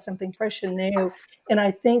talk about something fresh and new. And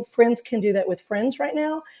I think friends can do that with friends right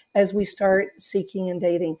now as we start seeking and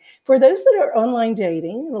dating. For those that are online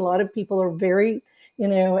dating, and a lot of people are very, you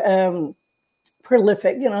know,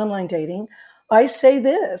 prolific in online dating, I say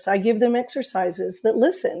this, I give them exercises that,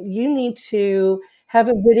 listen, you need to have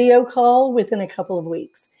a video call within a couple of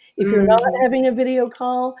weeks. If you're not having a video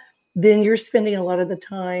call, then you're spending a lot of the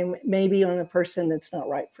time maybe on a person that's not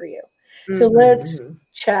right for you. So let's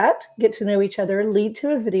chat, get to know each other, lead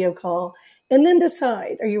to a video call, and then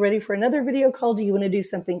decide, are you ready for another video call? Do you want to do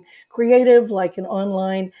something creative like an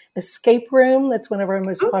online escape room? That's one of our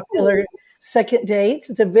most popular second dates.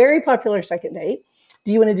 It's a very popular second date.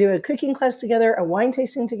 Do you want to do a cooking class together, a wine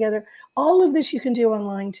tasting together? All of this you can do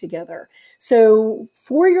online together. So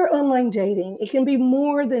for your online dating, it can be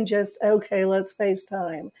more than just, okay, let's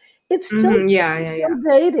FaceTime. It's still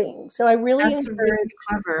dating. So I really That's really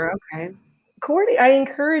clever. Okay. Courting. I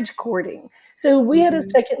encourage courting. So we had a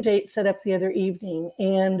second date set up the other evening,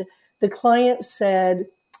 and the client said,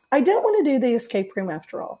 I don't want to do the escape room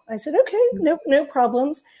after all. I said, okay, no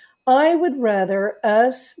problems. I would rather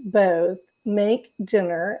us both make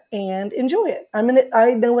dinner and enjoy it.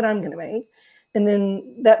 I know what I'm going to make. And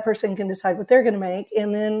then that person can decide what they're going to make.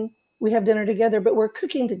 And then we have dinner together, but we're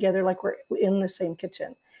cooking together like we're in the same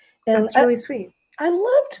kitchen. And that's really sweet. I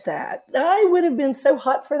loved that. I would have been so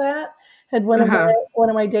hot for that had one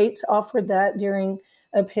of my dates offered that during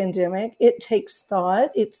a pandemic. It takes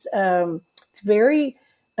thought. It's very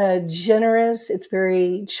generous. It's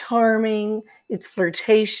very charming. It's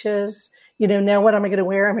flirtatious. You know, now what am I going to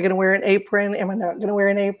wear? Am I going to wear an apron? Am I not going to wear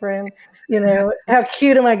an apron? You know, how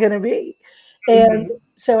cute am I going to be? And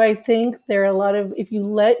so I think there are a lot of, if you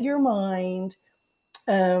let your mind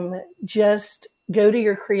just go to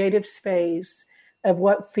your creative space of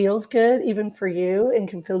what feels good, even for you, and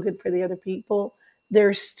can feel good for the other people,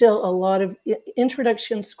 there's still a lot of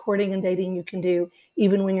introductions, courting, and dating you can do,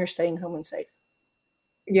 even when you're staying home and safe.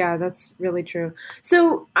 Yeah, that's really true.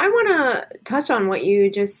 So I want to touch on what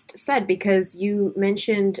you just said, because you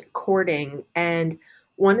mentioned courting. And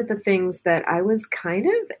one of the things that I was kind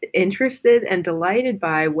of interested and delighted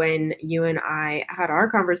by when you and I had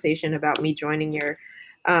our conversation about me joining your,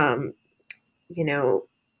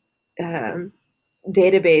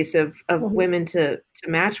 database of women to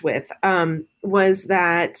match with, was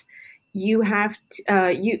that you have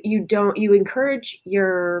to, you encourage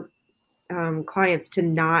your clients to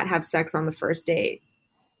not have sex on the first date.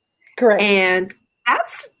 Correct. And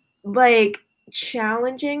that's like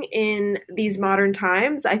challenging in these modern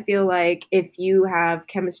times. I feel like if you have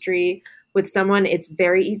chemistry with someone, it's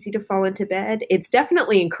very easy to fall into bed. It's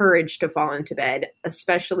definitely encouraged to fall into bed,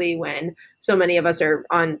 especially when so many of us are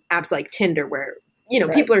on apps like Tinder, where, you know,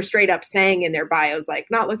 people are straight up saying in their bios, like,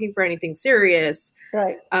 not looking for anything serious.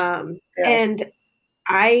 Right. And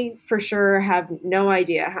I for sure have no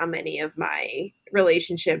idea how many of my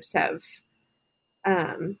relationships have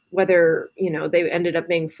whether, they ended up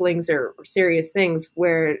being flings or serious things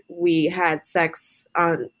where we had sex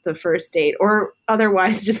on the first date or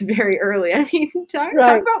otherwise just very early. I mean, talk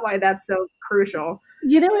Right. about why that's so crucial.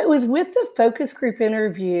 It was with the focus group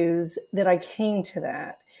interviews that I came to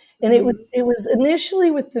that. And Mhm. it was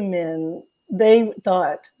initially with the men. They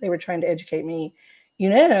thought they were trying to educate me.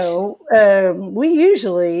 We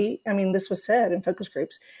usually, I mean, this was said in focus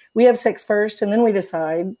groups, we have sex first and then we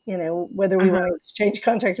decide, whether we want to exchange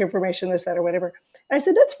contact information, this, that, or whatever. And I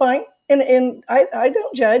said, that's fine. And I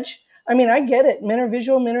don't judge. I mean, I get it. Men are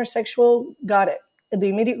visual, men are sexual, got it. The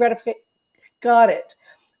immediate gratification, got it.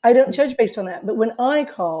 I don't judge based on that. But when I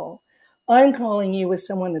call, I'm calling you with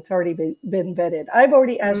someone that's already been vetted. I've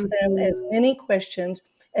already asked them as many questions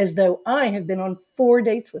as though I have been on 4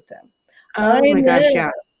 dates with them. I Oh my gosh, know.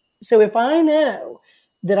 yeah. So if I know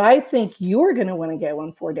that I think you're going to want to go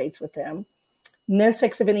on 4 dates with them, no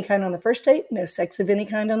sex of any kind on the first date, no sex of any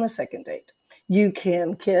kind on the second date. You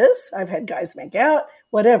can kiss. I've had guys make out,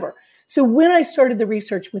 whatever. So when I started the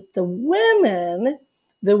research with the women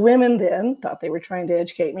then thought they were trying to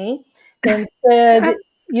educate me and said,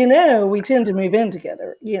 we tend to move in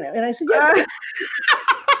together, and I said, yes,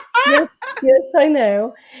 yes, yes, I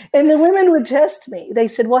know. And the women would test me. They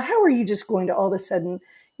said, well, how are you just going to all of a sudden,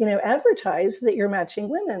 advertise that you're matching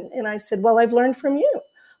women? And I said, well, I've learned from you.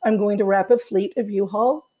 I'm going to wrap a fleet of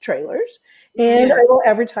U-Haul trailers and I will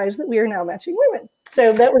advertise that we are now matching women.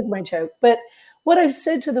 So that was my joke. But what I've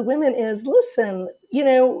said to the women is, listen,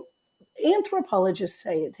 anthropologists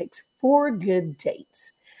say it takes 4 good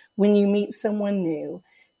dates when you meet someone new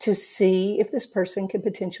to see if this person could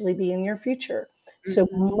potentially be in your future. So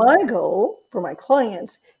my goal for my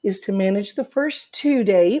clients is to manage the first 2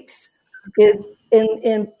 dates.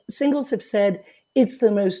 And singles have said it's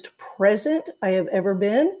the most present I have ever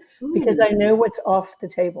been because I know what's off the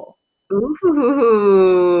table.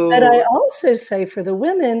 Ooh. But I also say for the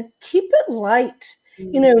women, keep it light.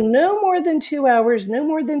 No more than 2 hours, no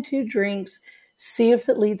more than 2 drinks. See if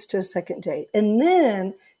it leads to a second date. And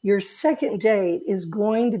then your second date is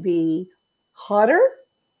going to be hotter,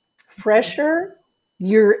 fresher.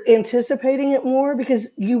 You're anticipating it more because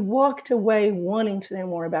you walked away wanting to know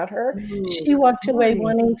more about her. She walked away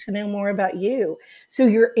wanting to know more about you. So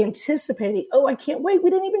you're anticipating, oh, I can't wait. We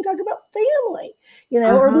didn't even talk about family,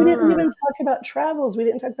 or we didn't even talk about travels. We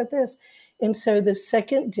didn't talk about this. And so the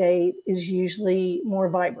second date is usually more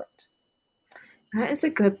vibrant. That is a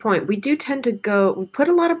good point. We do tend to we put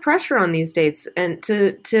a lot of pressure on these dates and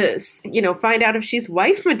to find out if she's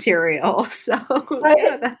wife material. So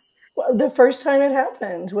yeah, that's the first time it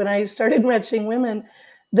happened when I started matching women,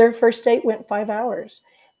 their first date went 5 hours.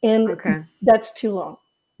 And that's too long.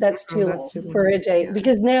 That's too long for a date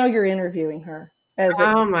because now you're interviewing her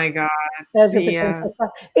oh my God. as a potential.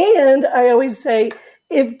 And I always say,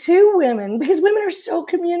 if 2 women, because women are so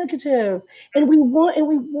communicative and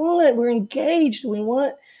we're engaged, we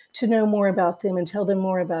want to know more about them and tell them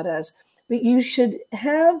more about us. But you should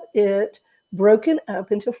have it broken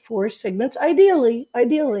up into 4 segments, ideally,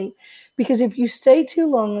 because if you stay too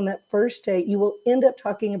long on that first date, you will end up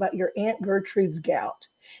talking about your Aunt Gertrude's gout.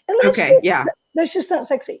 And that's just not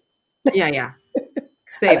sexy. Yeah.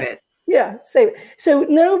 Save it. Yeah, save it. So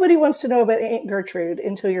nobody wants to know about Aunt Gertrude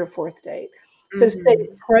until your 4th date. So stay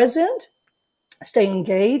present, stay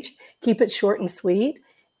engaged, keep it short and sweet.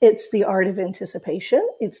 It's the art of anticipation.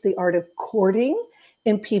 It's the art of courting.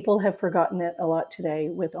 And people have forgotten it a lot today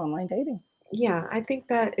with online dating. Yeah, I think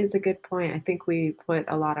that is a good point. I think we put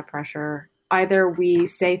a lot of pressure. Either we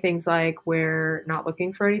say things like, we're not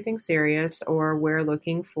looking for anything serious, or we're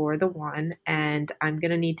looking for the one. And I'm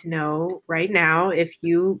going to need to know right now if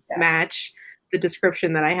you match the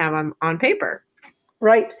description that I have on paper.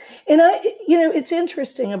 Right. And it's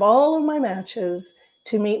interesting. Of all of my matches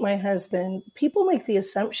to meet my husband, people make the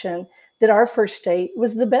assumption that our first date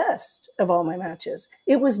was the best of all my matches.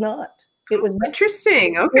 It was not. It was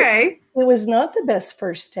interesting. Okay. It was not the best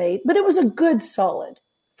first date, but it was a good, solid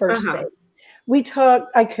first date. We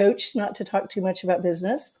talked, I coached not to talk too much about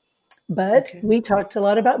business, but we talked a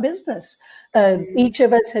lot about business. Each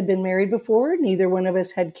of us had been married before. Neither one of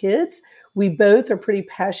us had kids. We both are pretty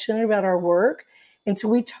passionate about our work. And so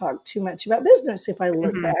we talked too much about business, if I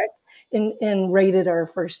look back and rated our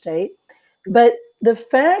first date. But the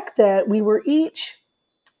fact that we were each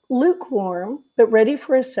lukewarm, but ready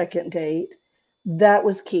for a second date, that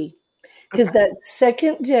was key. Because that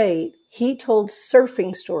second date, he told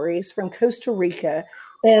surfing stories from Costa Rica.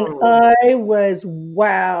 And I was,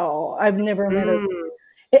 wow, I've never met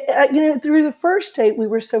a, through the first date, we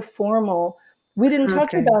were so formal. We didn't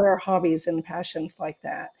talk about our hobbies and passions like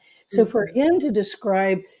that. So for him to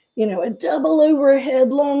describe a double overhead,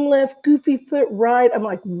 long left, goofy foot right. I'm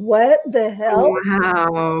like, what the hell?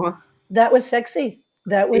 Wow. That was sexy.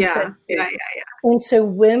 That was Yeah. sexy. And so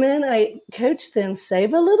women, I coach them,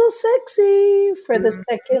 save a little sexy for the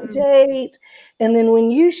second date. And then when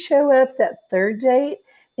you show up that third date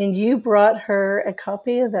and you brought her a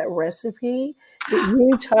copy of that recipe that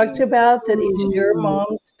you talked about that is your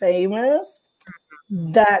mom's famous,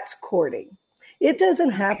 that's courting. It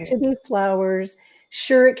doesn't have to be flowers.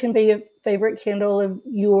 Sure, it can be a favorite candle of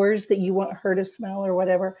yours that you want her to smell or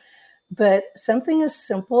whatever. But something as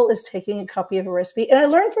simple as taking a copy of a recipe, and I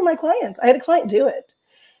learned from my clients. I had a client do it.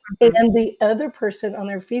 And the other person on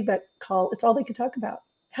their feedback call, it's all they could talk about.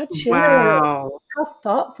 How generous, Wow. how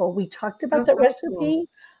thoughtful. We talked about So that thoughtful. recipe.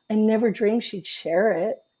 I never dreamed she'd share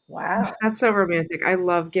it. Wow. That's so romantic. I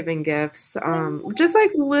love giving gifts. Just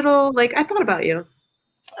like little, like I thought about you.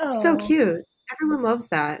 It's so Oh, cute. Everyone loves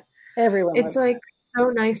that. everyone It's loves like so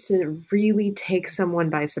nice to really take someone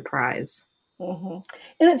by surprise. that.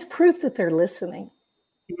 And it's proof that they're listening.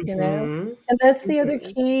 Hmm. And that's the other Hmm.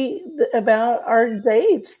 key about our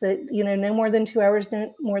dates, that, no more than 2 hours,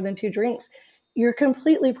 no more than two drinks. You're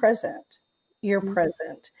completely present. You're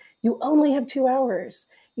present. You only have 2 hours,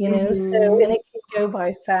 so, Hmm. and it can go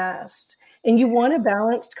by fast. And you want a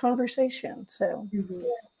balanced conversation. So, Hmm.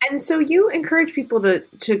 And so you encourage people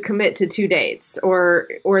to commit to 2 dates, or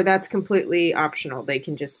that's completely optional. They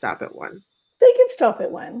can just stop at one. they can stop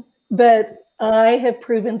at one. But I have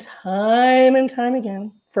proven time and time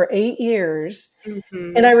again for 8 years.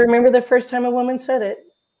 And I Hmm. remember the first time a woman said it.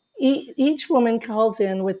 Each woman calls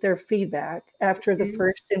in with their feedback after the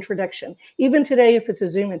first introduction. Even today, if it's a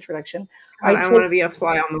Zoom introduction, God, I I want take to be a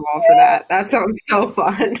fly on the wall for that. That sounds so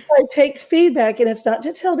fun. I take feedback, and it's not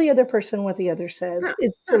to tell the other person what the other says. No,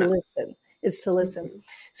 It's to no, no. listen. It's to listen. Mhm.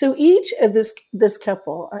 So each of this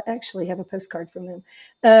couple, I actually have a postcard from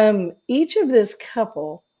them. Each of this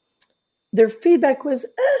couple, their feedback was,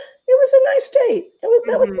 it was a nice date.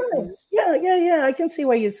 That was Mhm. nice. Yeah, yeah, yeah. I can see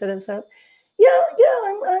why you set us up. Yeah,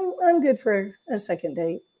 yeah. I'm good for a second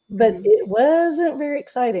date, but Mhm. it wasn't very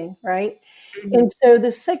exciting, right? Mhm. And so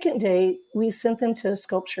the second date, we sent them to a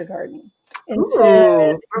sculpture garden and said,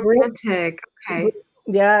 Ooh, bring, romantic. Okay.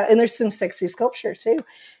 yeah, and there's some sexy sculpture too.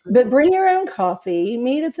 But Mhm. bring your own coffee,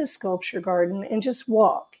 meet at the sculpture garden, and just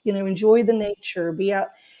walk. Enjoy the nature, be out.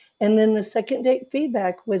 And then the second date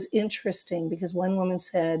feedback was interesting because one woman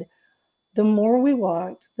said, the more we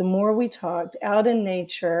walked, the more we talked out in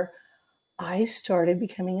nature, I started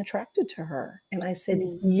becoming attracted to her. And I said,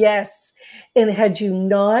 Mm. yes. And had you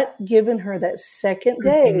not given her that second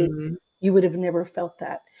date, Mhm. you would have never felt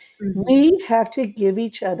that. Mhm. We have to give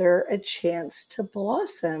each other a chance to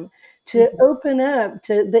blossom, to Mhm. open up,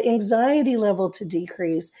 to the anxiety level to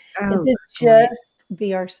decrease, and Oh, to good point. just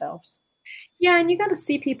be ourselves. Yeah, and you got to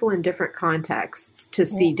see people in different contexts to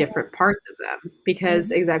see Mhm, different parts of them because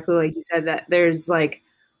mhm. exactly like you said that there's like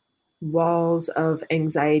walls of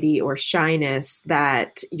anxiety or shyness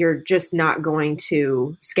that you're just not going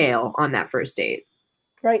to scale on that first date.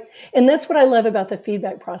 Right. And that's what I love about the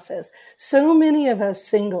feedback process. So many of us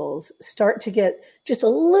singles start to get just a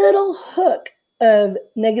little hook of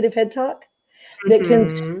negative head talk that can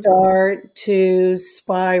Mhm. start to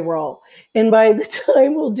spiral. And by the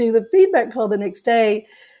time we'll do the feedback call the next day,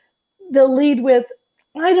 they'll lead with,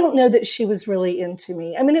 I don't know that she was really into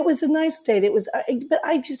me. I mean, it was a nice date. It was, but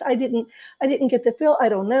I didn't get the feel. I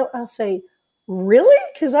don't know. I'll say, really?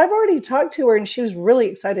 Because I've already talked to her and she was really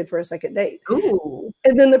excited for a second date. Ooh.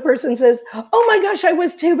 And then the person says, oh my gosh, I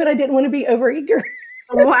was too, but I didn't want to be overeager.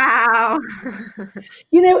 Wow.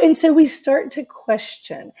 And so we start to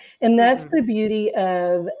question. And that's the Mhm. beauty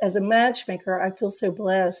of, as a matchmaker, I feel so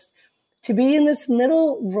blessed to be in this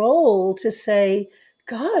middle role to say,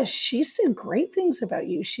 gosh, she said great things about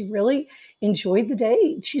you. She really enjoyed the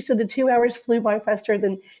date. She said the 2 hours flew by faster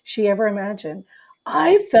than she ever imagined.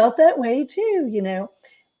 I felt that way too.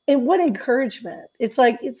 And what encouragement. It's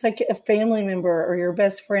like a family member or your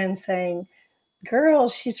best friend saying, girl,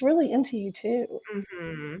 she's really into you too.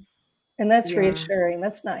 Mhm. And that's Yeah. reassuring.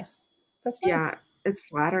 That's nice. That's nice. Yeah, it's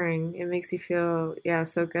flattering. It makes you feel, yeah,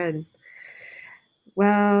 so good.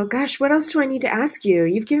 Well, gosh, what else do I need to ask you?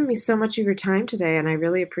 You've given me so much of your time today, and I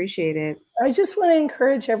really appreciate it. I just want to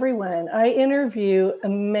encourage everyone. I interview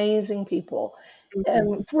amazing people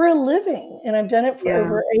Mhm. for a living, and I've done it for Yeah.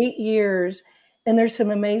 over 8 years. And there's some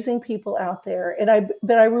amazing people out there.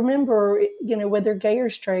 But I remember, whether gay or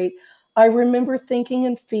straight, I remember thinking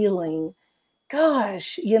and feeling,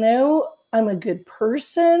 gosh, I'm a good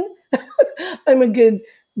person. I'm a good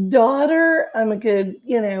daughter. I'm a good,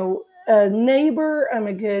 neighbor. I'm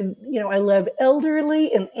a good, I love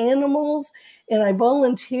elderly and animals. and I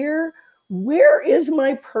volunteer, where is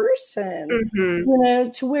my person?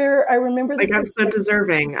 To where I remember like, I'm so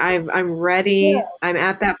deserving. I'm ready. Yeah. I'm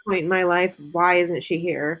at that point in my life. Why isn't she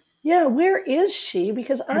here? Yeah, where is she?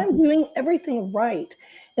 Because I'm doing everything right.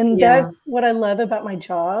 And Yeah. that's what I love about my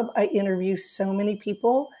job. I interview so many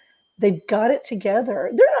people. They've got it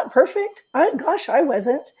together. They're not perfect. I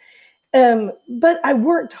wasn't. But I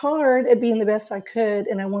worked hard at being the best I could,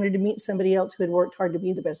 and I wanted to meet somebody else who had worked hard to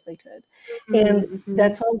be the best they could. And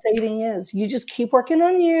that's all dating is. You just keep working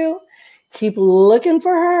on you, keep looking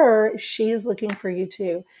for her. She's looking for you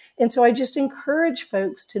too. And so I just encourage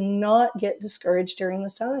folks to not get discouraged during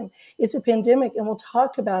this time. It's a pandemic, and we'll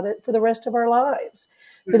talk about it for the rest of our lives.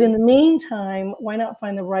 But in the meantime, why not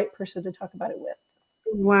find the right person to talk about it with?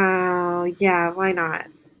 Wow. Yeah, why not?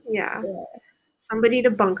 Yeah. Somebody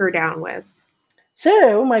to bunker down with.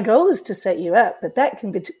 So my goal is to set you up, but that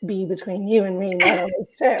can be between you and me, not on the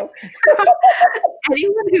show.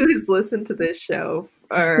 Anyone who has listened to this show,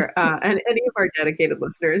 or and any of our dedicated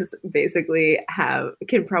listeners, basically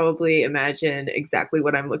can probably imagine exactly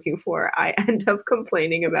what I'm looking for. I end up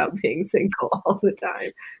complaining about being single all the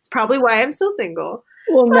time. It's probably why I'm still single.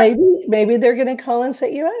 Well, maybe they're going to call and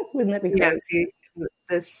set you up. Wouldn't that be great? Yeah. See,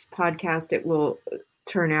 this podcast, it will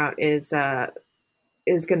turn out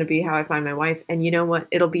is going to be how I find my wife. And you know what?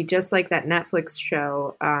 It'll be just like that Netflix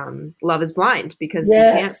show, Love is Blind, because you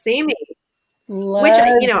can't see me. Which,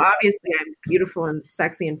 obviously I'm beautiful and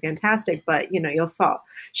sexy and fantastic, but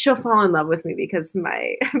she'll fall in love with me because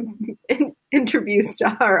my interviews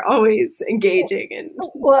are always engaging. And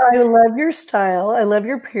well, I love your style. I love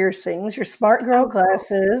your piercings, your smart girl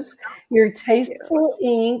glasses, your tasteful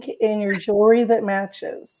ink, and your jewelry that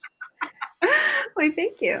matches. Why,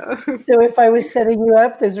 thank you. So if I was setting you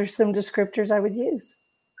up, those are some descriptors I would use.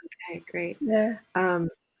 Okay, great. Yeah.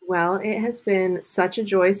 Well, it has been such a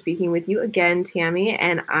joy speaking with you again, Tammy,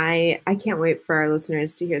 and I can't wait for our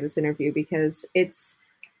listeners to hear this interview, because it's,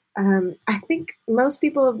 I think most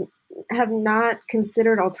people have not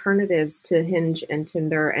considered alternatives to Hinge and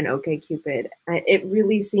Tinder and OkCupid. It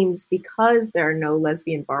really seems, because there are no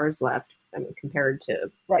lesbian bars left, compared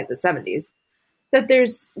to the 70s, that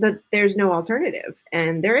there's no alternative.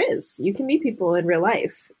 And there is. You can meet people in real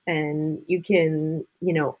life, and you can,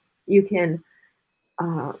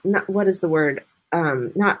 not, what is the word?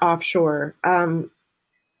 Not offshore. To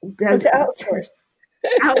outsource.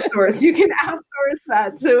 Outsource. You can outsource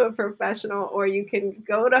that to a professional, or you can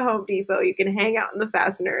go to Home Depot. You can hang out in the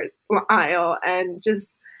fastener aisle and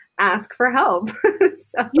just ask for help.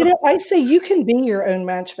 So. I say you can be your own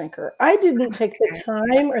matchmaker. I didn't take the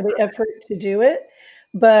time or the effort to do it,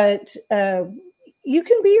 but you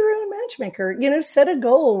can be your own matchmaker. Set a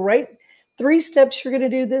goal, right? 3 steps you're going to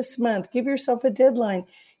do this month. Give yourself a deadline,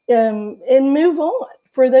 and move on.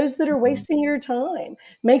 For those that are wasting your time,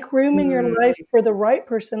 make room in your life for the right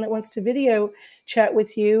person that wants to video chat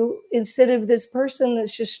with you, instead of this person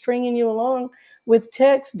that's just stringing you along with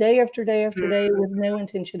text day after day after day with no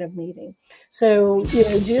intention of meeting. So,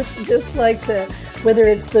 just like whether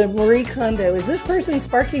it's the Marie Kondo, is this person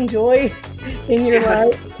sparking joy in your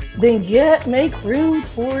life? Then make room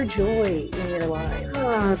for joy in your life.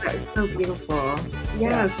 Oh, that's so beautiful.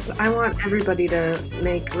 Yes, I want everybody to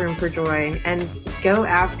make room for joy and go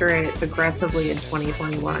after it aggressively in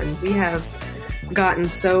 2021. We have gotten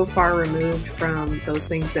so far removed from those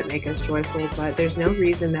things that make us joyful, but there's no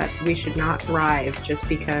reason that we should not thrive just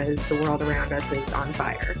because the world around us is on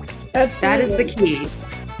fire. Absolutely. That is the key.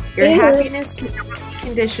 Your happiness cannot be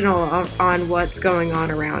conditional on what's going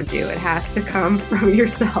on around you. It has to come from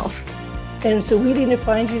yourself. And so we need to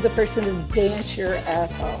find you the person to dance your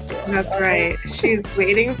ass off with. That's right. She's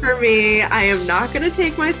waiting for me. I am not going to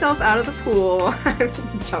take myself out of the pool.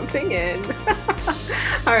 I'm jumping in.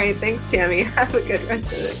 All right. Thanks, Tammy. Have a good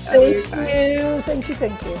rest of your time. Thank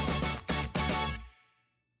you.